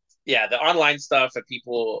know, yeah, the online stuff and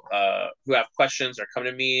people who have questions or come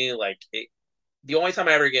to me, like the only time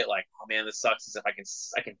I ever get like, oh man, this sucks, is if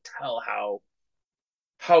I can tell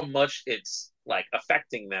how much it's like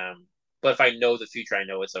affecting them. But if I know the future, I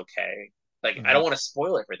know it's okay. Like I don't want to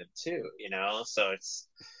spoil it for them too, you know. So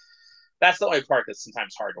that's the only part that's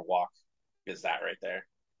sometimes hard to walk, is that right there.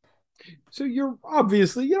 So you're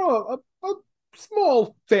obviously, you know, a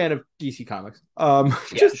small fan of DC Comics. Yeah,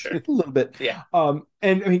 just sure. a little bit. Yeah.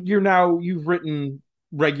 And I mean, you've written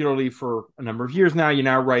regularly for a number of years now. You're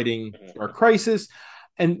now writing Dark Crisis,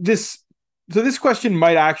 and this question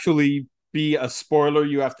might actually be a spoiler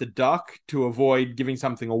you have to duck to avoid giving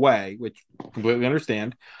something away, which I completely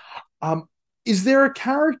understand. Is there a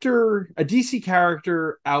DC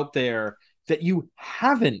character out there that you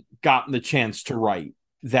haven't gotten the chance to write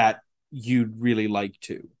that you'd really like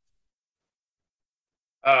to?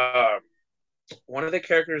 One of the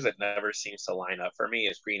characters that never seems to line up for me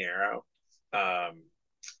is Green Arrow. I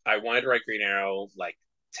wanted to write Green Arrow like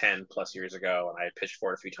 10 plus years ago, and I had pitched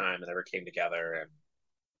for it a few times and never came together, and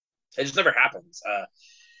it just never happens.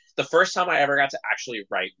 The first time I ever got to actually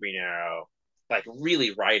write Green Arrow, like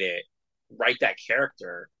really write that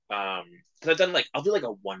character, because I've done like, I'll do like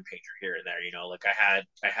a one pager here and there, you know, like I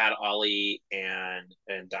had Ollie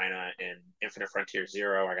and Dinah in Infinite Frontier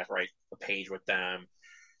Zero. I got to write a page with them.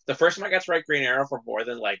 The first time I got to write Green Arrow for more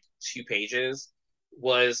than like 2 pages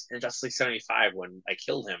was in Justice League 75 when I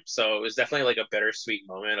killed him. So it was definitely like a bittersweet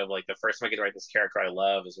moment of like the first time I get to write this character I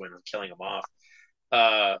love is when I'm killing him off.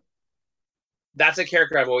 That's a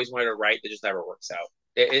character I've always wanted to write that just never works out.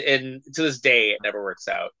 And to this day, it never works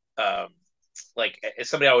out. Like it's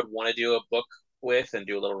somebody I would want to do a book with and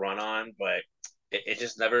do a little run on, but it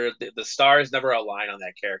just never, the stars never align on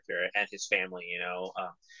that character and his family, you know.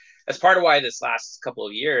 That's part of why this last couple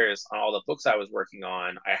of years on all the books I was working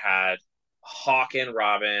on, I had Hawk and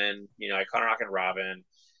Robin, you know, I Connor Hawk and Robin.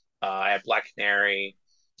 I had Black Canary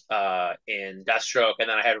in Deathstroke, and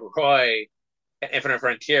then I had Roy in Infinite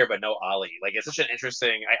Frontier, but no Ollie. Like it's such an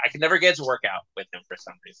interesting. I could never get to work out with him for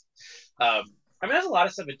some reason. I mean, there's a lot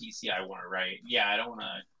of stuff at DC I want to write. Yeah, I don't want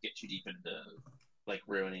to get too deep into like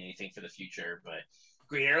ruining anything for the future, but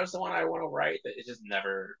Green Arrow's the one I want to write. That it just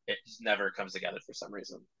never comes together for some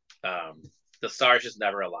reason. The stars just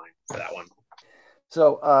never align for that one.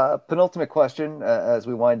 So, penultimate question as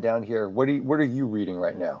we wind down here. What are you reading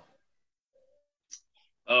right now?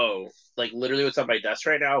 Oh, like literally what's on my desk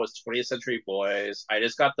right now is 20th Century Boys. I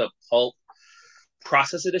just got the Pulp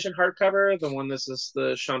Process Edition hardcover, the one this is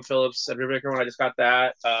the Sean Phillips Edward Baker one. I just got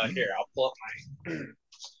that. Here, I'll pull up my.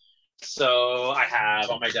 So I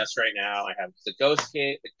have on my desk right now. I have the Ghost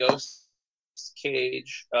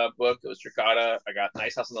Cage book. It was Dragata. I got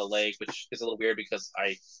Nice House on the Lake, which is a little weird because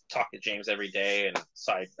I talk to James every day, and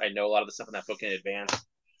so I know a lot of the stuff in that book in advance.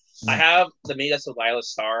 I have the Mini Deaths of Lila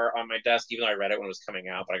Star on my desk, even though I read it when it was coming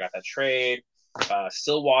out, but I got that trade.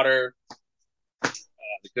 Stillwater,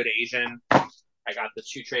 The Good Asian. I got the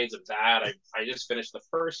 2 trades of that. I just finished the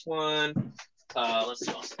first one. Let's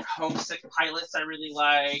see, also Homesick Pilots I really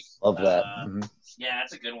like. Love that. Yeah,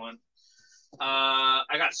 that's a good one.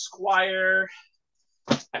 I got Squire.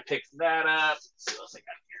 I picked that up. Let's see what else I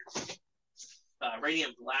got here.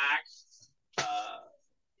 Radiant Black.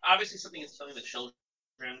 Obviously, something is killing the children.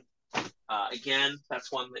 Again,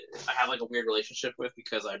 that's one that I have like a weird relationship with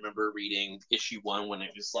because I remember reading issue 1 when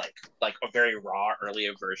it was like a very raw,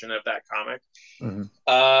 earlier version of that comic.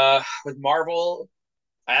 With Marvel,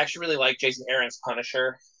 I actually really like Jason Aaron's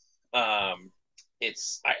Punisher.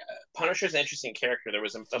 Punisher's an interesting character. There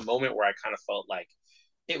was a moment where I kind of felt like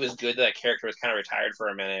it was good that character was kind of retired for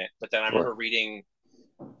a minute, but then I remember reading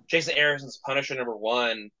Jason Aaron's Punisher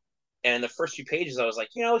 #1. And in the first few pages, I was like,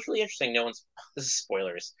 it's really interesting. No one's, this is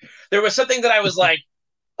spoilers. There was something that I was like,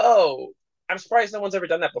 oh, I'm surprised no one's ever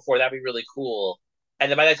done that before. That'd be really cool. And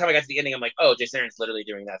then by the time I got to the ending, I'm like, oh, Jason Aaron's literally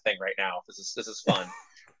doing that thing right now. This is fun.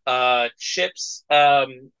 Chip's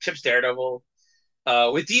Daredevil.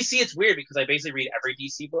 With DC, it's weird because I basically read every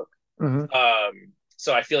DC book. Mm-hmm.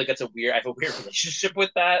 So I feel like I have a weird relationship with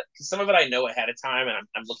that because some of it I know ahead of time, and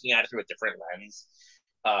I'm looking at it through a different lens.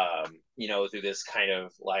 Through this kind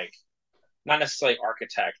of like not necessarily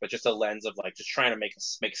architect, but just a lens of like just trying to make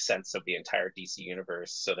sense of the entire DC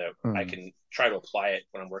universe so that I can try to apply it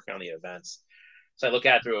when I'm working on the events. So I look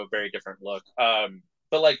at it through a very different look.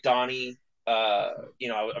 But like Donnie,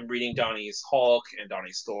 I'm reading Donnie's Hulk and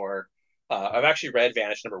Donnie's Thor. I've actually read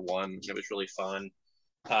Vanish #1. It was really fun.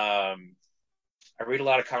 I read a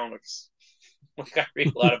lot of comics. I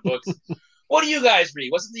read a lot of books. What do you guys read?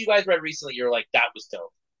 What's something you guys read recently? You're like, that was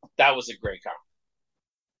dope. That was a great comic.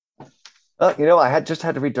 I just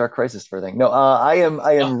had to read Dark Crisis for a thing. No, I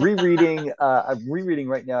am rereading. I'm rereading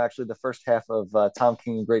right now, actually, the first half of Tom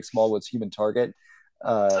King and Greg Smallwood's Human Target.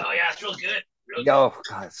 Oh yeah, it's real good. Oh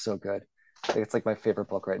God, it's so good. It's like my favorite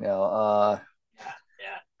book right now.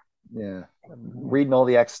 Yeah. I'm reading all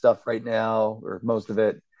the X stuff right now, or most of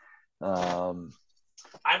it.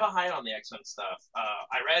 I'm behind on the X-Men stuff.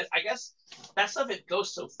 I guess that stuff, it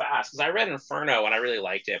goes so fast because I read Inferno and I really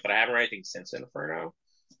liked it, but I haven't read anything since Inferno.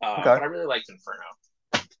 Okay. But I really liked Inferno.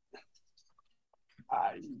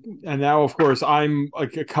 And now, of course, I'm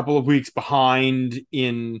like a couple of weeks behind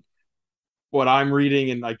in what I'm reading,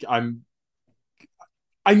 and like I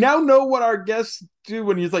now know what our guests do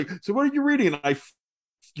when he's like, "So what are you reading?" And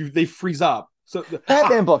they freeze up. So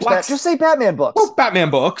Batman books. Just say Batman books. Oh, Batman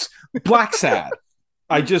books. Blacksad.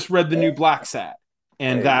 I just read the new Blacksad,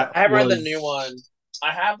 and that I haven't read the new one.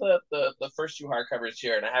 I have the first 2 hardcovers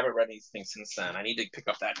here, and I haven't read anything since then. I need to pick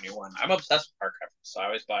up that new one. I'm obsessed with hardcovers, so I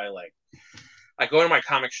always buy I go into my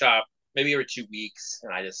comic shop maybe every 2 weeks,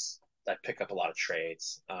 and I pick up a lot of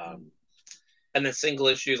trades. And then single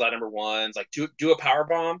issues, like #1s, like do a Power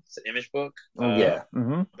Bomb. It's an Image book. Yeah.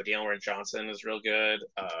 But Daniel Warren Johnson is real good.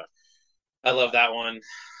 I love that one.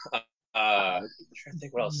 I'm trying to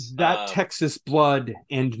think what else. That Texas Blood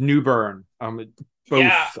and Newburn. Both.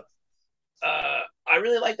 Yeah. I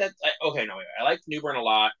really like that. I like Newburn a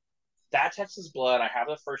lot. That Texas Blood, I have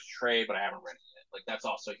the first trade, but I haven't read it. Like that's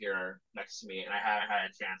also here next to me, and I haven't had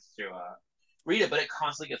a chance to read it, but it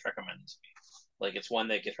constantly gets recommended to me. Like it's one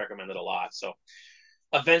that gets recommended a lot. So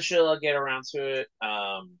eventually I'll get around to it.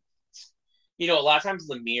 A lot of times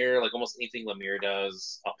Lemire, like almost anything Lemire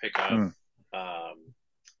does, I'll pick up.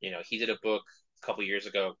 He did a book a couple years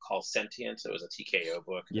ago called Sentience. It was a TKO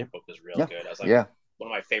book. Yep. The book was real good. I was like, one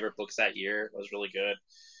of my favorite books that year. It was really good.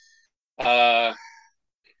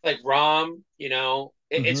 Like Rom,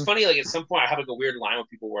 it's funny. Like at some point, I have like a weird line with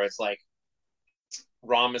people where it's like,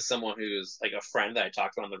 Rom is someone who's like a friend that I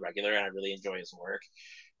talk to on the regular, and I really enjoy his work.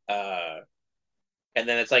 And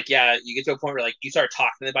then it's like, yeah, you get to a point where like you start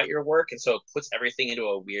talking about your work, and so it puts everything into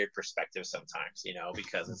a weird perspective sometimes,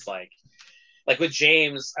 because it's like with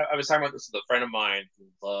James, I was talking about this with a friend of mine who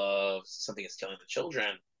loves Something Is Killing the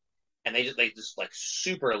Children, and they just like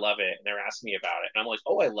super love it, and they're asking me about it, and I'm like,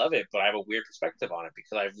 oh, I love it, but I have a weird perspective on it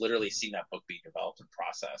because I've literally seen that book be developed and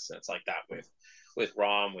processed, and it's like that with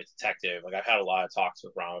Rom, with Detective. Like I've had a lot of talks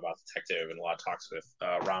with Rom about Detective and a lot of talks with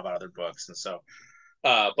Rom about other books, and so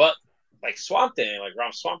but like Swamp Thing, like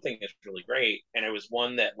Rom's Swamp Thing is really great, and it was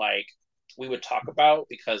one that like we would talk about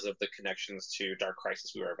because of the connections to Dark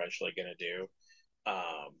Crisis we were eventually going to do,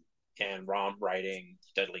 and Rom writing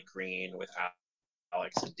Deadly Green with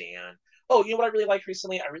Alex and Dan. Oh, you know what I really liked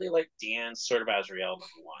recently? I really liked Dan's Sword of Azrael #1.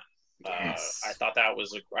 Yes. I thought that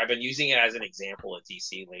was I've been using it as an example at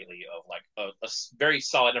DC lately of like a very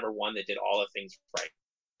solid #1 that did all the things right.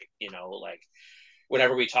 Like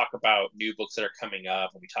whenever we talk about new books that are coming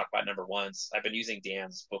up and we talk about #1s, I've been using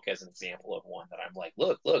Dan's book as an example of one that I'm like,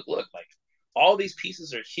 look, like all these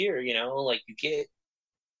pieces are here, like you get,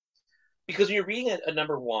 because when you're reading a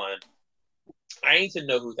 #1, I need to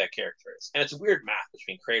know who that character is. And it's a weird math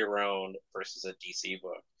between creator-owned versus a DC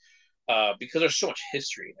book, because there's so much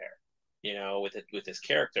history there, with this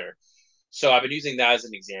character. So I've been using that as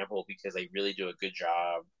an example because they really do a good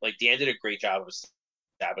job. Like Dan did a great job of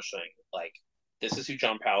establishing, like, this is who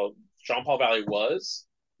John Paul Valley was.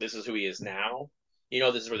 This is who he is now.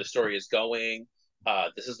 This is where the story is going.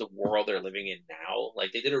 This is the world they're living in now.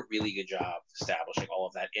 Like they did a really good job establishing all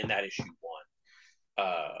of that in that issue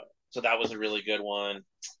 1. So that was a really good one.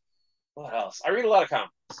 What else? I read a lot of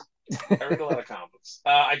comics. I read a lot of comic books.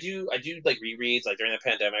 I do like rereads. Like during the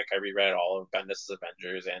pandemic, I reread all of Bendis'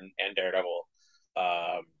 Avengers and Daredevil.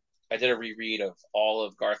 Um, I did a reread of all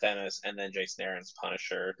of Garth Ennis and then Jason Aaron's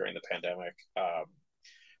Punisher during the pandemic.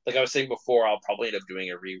 Like I was saying before, I'll probably end up doing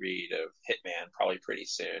a reread of Hitman probably pretty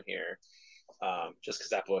soon here, just because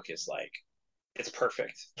that book is like it's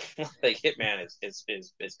perfect. Like Hitman is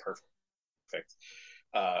perfect.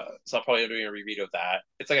 So I'll probably be doing a reread of that.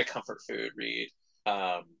 It's like a comfort food read.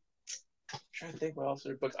 I'm trying to think what else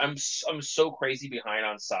are books. I'm so crazy behind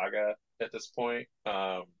on Saga at this point.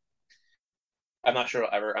 I'm not sure I'll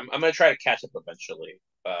ever. I'm gonna try to catch up eventually.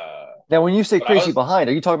 Now, when you say But I crazy was behind,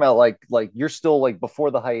 are you talking about like you're still like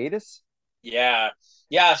before the hiatus? yeah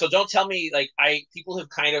yeah. So don't tell me like I people have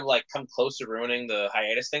kind of like come close to ruining the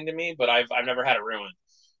hiatus thing to me, but I've never had it ruined.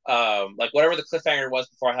 Like whatever the cliffhanger was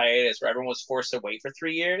before hiatus, where everyone was forced to wait for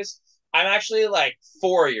 3 years. I'm actually like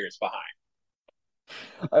 4 years behind.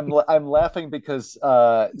 I'm laughing because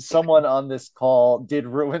someone on this call did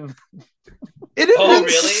ruin It had Oh been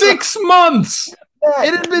really? 6 months. that.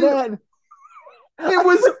 It had been. Man, It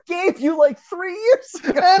was, I gave you like 3 years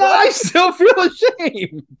and ago. I still feel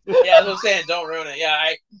ashamed. Yeah, as I was saying, don't ruin it.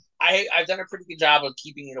 Yeah, I've done a pretty good job of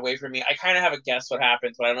keeping it away from me. I kind of have a guess what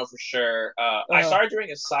happens, but I don't know for sure. I Uh, started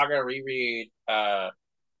doing a Saga reread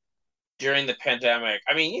during the pandemic.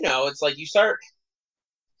 I mean, it's like you start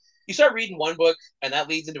reading one book and that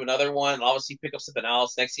leads into another one, and obviously you pick up something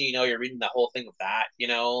else. Next thing you know, you're reading the whole thing of that.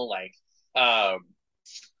 Like um,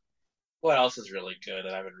 what else is really good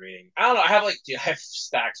that I've been reading? I don't know. I have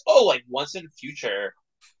stacks. Oh, like Once in the Future.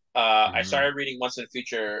 I Mhm. started reading Once in the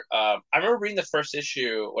Future. I remember reading the first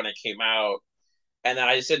issue when it came out, and then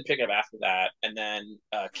I just didn't pick it up after that. And then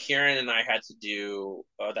Kieran and I had to do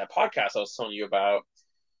that podcast I was telling you about,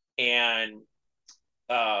 and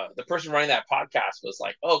the person running that podcast was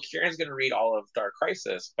like, "Oh, Kieran's going to read all of Dark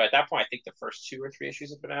Crisis." But at that point, I think the first 2 or 3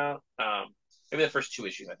 issues had been out. Maybe the first 2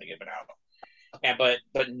 issues I think had been out, and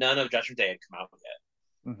but none of Judgment Day had come out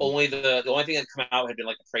yet. mhm, The only thing that had come out had been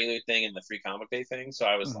like the Prelude thing and the Free Comic Day thing. So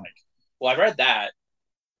I was mhm. like, "Well, I've read that,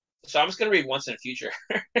 so I'm just gonna read Once in the Future,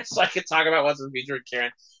 so I could talk about Once in the Future with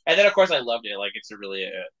Karen." And then of course I loved it. Like it's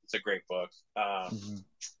a great book. Mhm.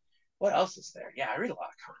 What else is there? Yeah, I read a lot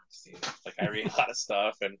of comics, dude. Like I read a lot of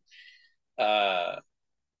stuff, and uh,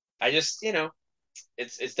 I just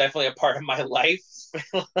it's definitely a part of my life.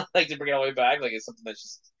 Like to bring it all the way back, like it's something that's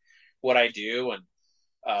just what I do, and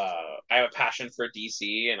I have a passion for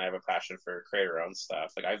DC, and I have a passion for creator owned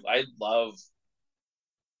stuff. Like I love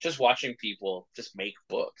just watching people just make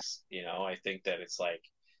books. I think that it's like,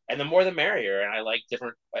 and the more the merrier. And I like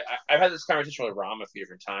different. I've had this conversation with Ram a few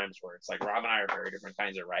different times where it's like Ram and I are very different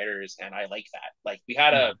kinds of writers, and I like that. Like we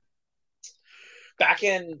had a Mhm. back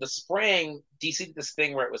in the spring, DC did this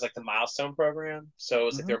thing where it was like the milestone program. So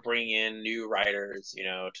it's like Mhm. they're bringing in new writers,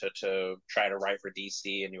 to try to write for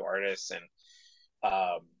DC and new artists, and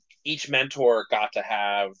um, each mentor got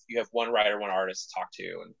to you have one writer, one artist to talk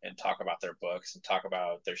to and talk about their books and talk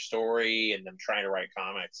about their story and them trying to write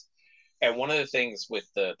comics. And one of the things with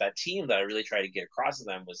that team that I really tried to get across to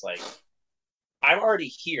them was like, I'm already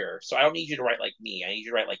here, so I don't need you to write like me. I need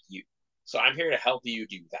you to write like you. So I'm here to help you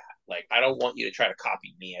do that. Like I don't want you to try to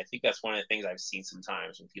copy me. I think that's one of the things I've seen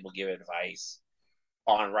sometimes when people give advice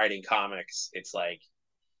on writing comics. It's like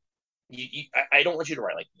I don't want you to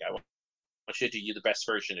write like me. I want you to do the best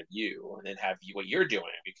version of you and then have you what you're doing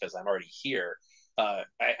because I'm already here.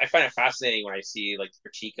 I find it fascinating when I see like the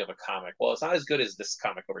critique of a comic. Well, it's not as good as this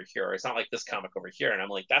comic over here, or it's not like this comic over here, and I'm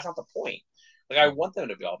like, that's not the point. Like, I want them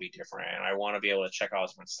to all be different, and I want to be able to check all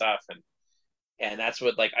this different stuff, and that's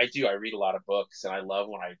what like I do. I read a lot of books, and I love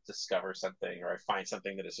when I discover something or I find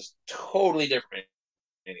something that is just totally different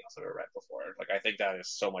than anything else I've ever read before. Like, I think that is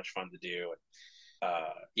so much fun to do.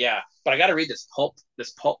 Yeah, but I got to read this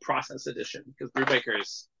pulp process edition because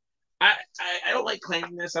Brubaker's. I don't like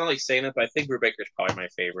claiming this. I don't like saying it, but I think Brubaker's probably my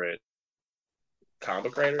favorite comic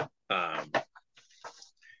book writer.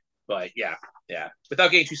 But yeah. Without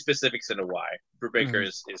getting too specifics into why, Brubaker Mhm.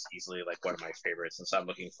 is easily like one of my favorites, and so I'm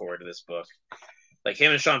looking forward to this book. Like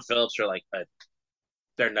him and Sean Phillips are like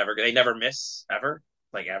they never miss ever,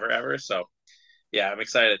 like ever. So yeah, I'm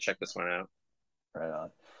excited to check this one out. Right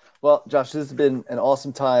on. Well, Josh, this has been an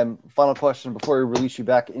awesome time. Final question before we release you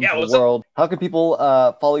back into Yeah, the what's up? world. How can people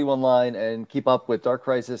follow you online and keep up with Dark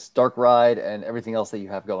Crisis, Dark Ride, and everything else that you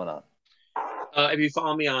have going on? If you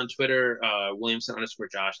follow me on Twitter,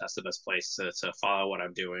 Williamson_Josh, that's the best place to follow what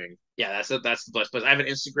I'm doing. Yeah, that's the best place. I have an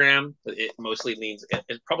Instagram, but it mostly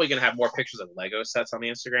it's probably going to have more pictures of Lego sets on the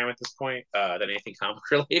Instagram at this point than anything comic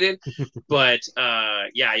related. But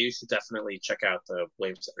yeah, you should definitely check out the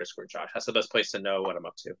Williamson_Josh. That's the best place to know what I'm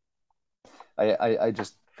up to. I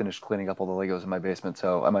just finished cleaning up all the Legos in my basement,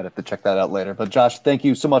 so I might have to check that out later. But Josh, thank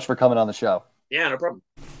you so much for coming on the show. Yeah, no problem.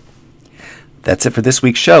 That's it for this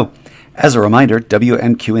week's show. As a reminder,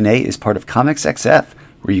 WMQ&A is part of Comics XF,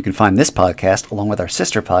 where you can find this podcast along with our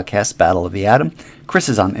sister podcast, Battle of the Atom,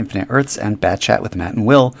 Chris's on Infinite Earths, and Bat Chat with Matt and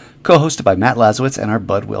Will, co-hosted by Matt Lazowitz and our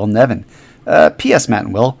bud Will Nevin. P.S. Matt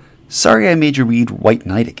and Will, sorry I made you read White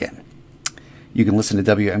Knight again. You can listen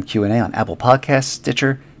to WMQ&A on Apple Podcasts,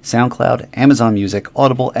 Stitcher, SoundCloud, Amazon Music,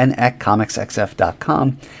 Audible, and at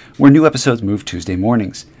comicsxf.com, where new episodes move Tuesday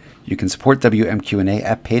mornings. You can support WMQ&A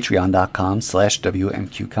at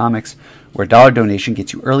patreon.com/WMQcomics, where a $1 donation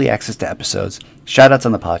gets you early access to episodes, shoutouts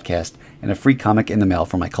on the podcast, and a free comic in the mail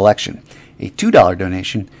for my collection. A $2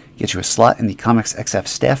 donation gets you a slot in the Comics XF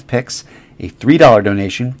staff picks. A $3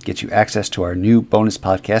 donation gets you access to our new bonus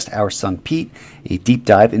podcast, Our Son Pete, a deep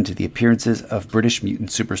dive into the appearances of British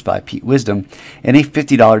mutant super spy Pete Wisdom, and a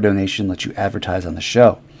 $50 donation lets you advertise on the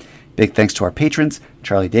show. Big thanks to our patrons,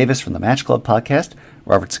 Charlie Davis from the Match Club podcast,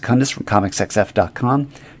 Robert Secundus from ComicsXF.com,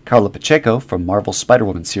 Carla Pacheco from Marvel's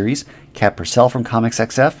Spider-Woman series, Kat Purcell from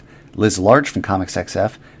ComicsXF, Liz Large from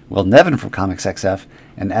ComicsXF, Will Nevin from ComicsXF,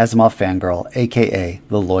 and Asimov Fangirl, a.k.a.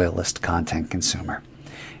 the Loyalist Content Consumer.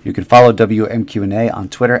 You can follow WMQ&A on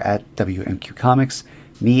Twitter at WMQComics,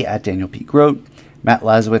 me at Daniel P. Grote, Matt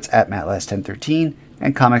Lazowitz at MattLaz1013,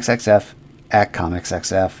 and ComicsXF at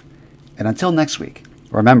ComicsXF. And until next week,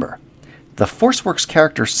 remember, the ForceWorks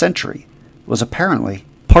character Sentry was apparently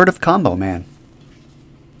part of Combo Man.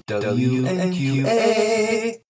 WMQ&A.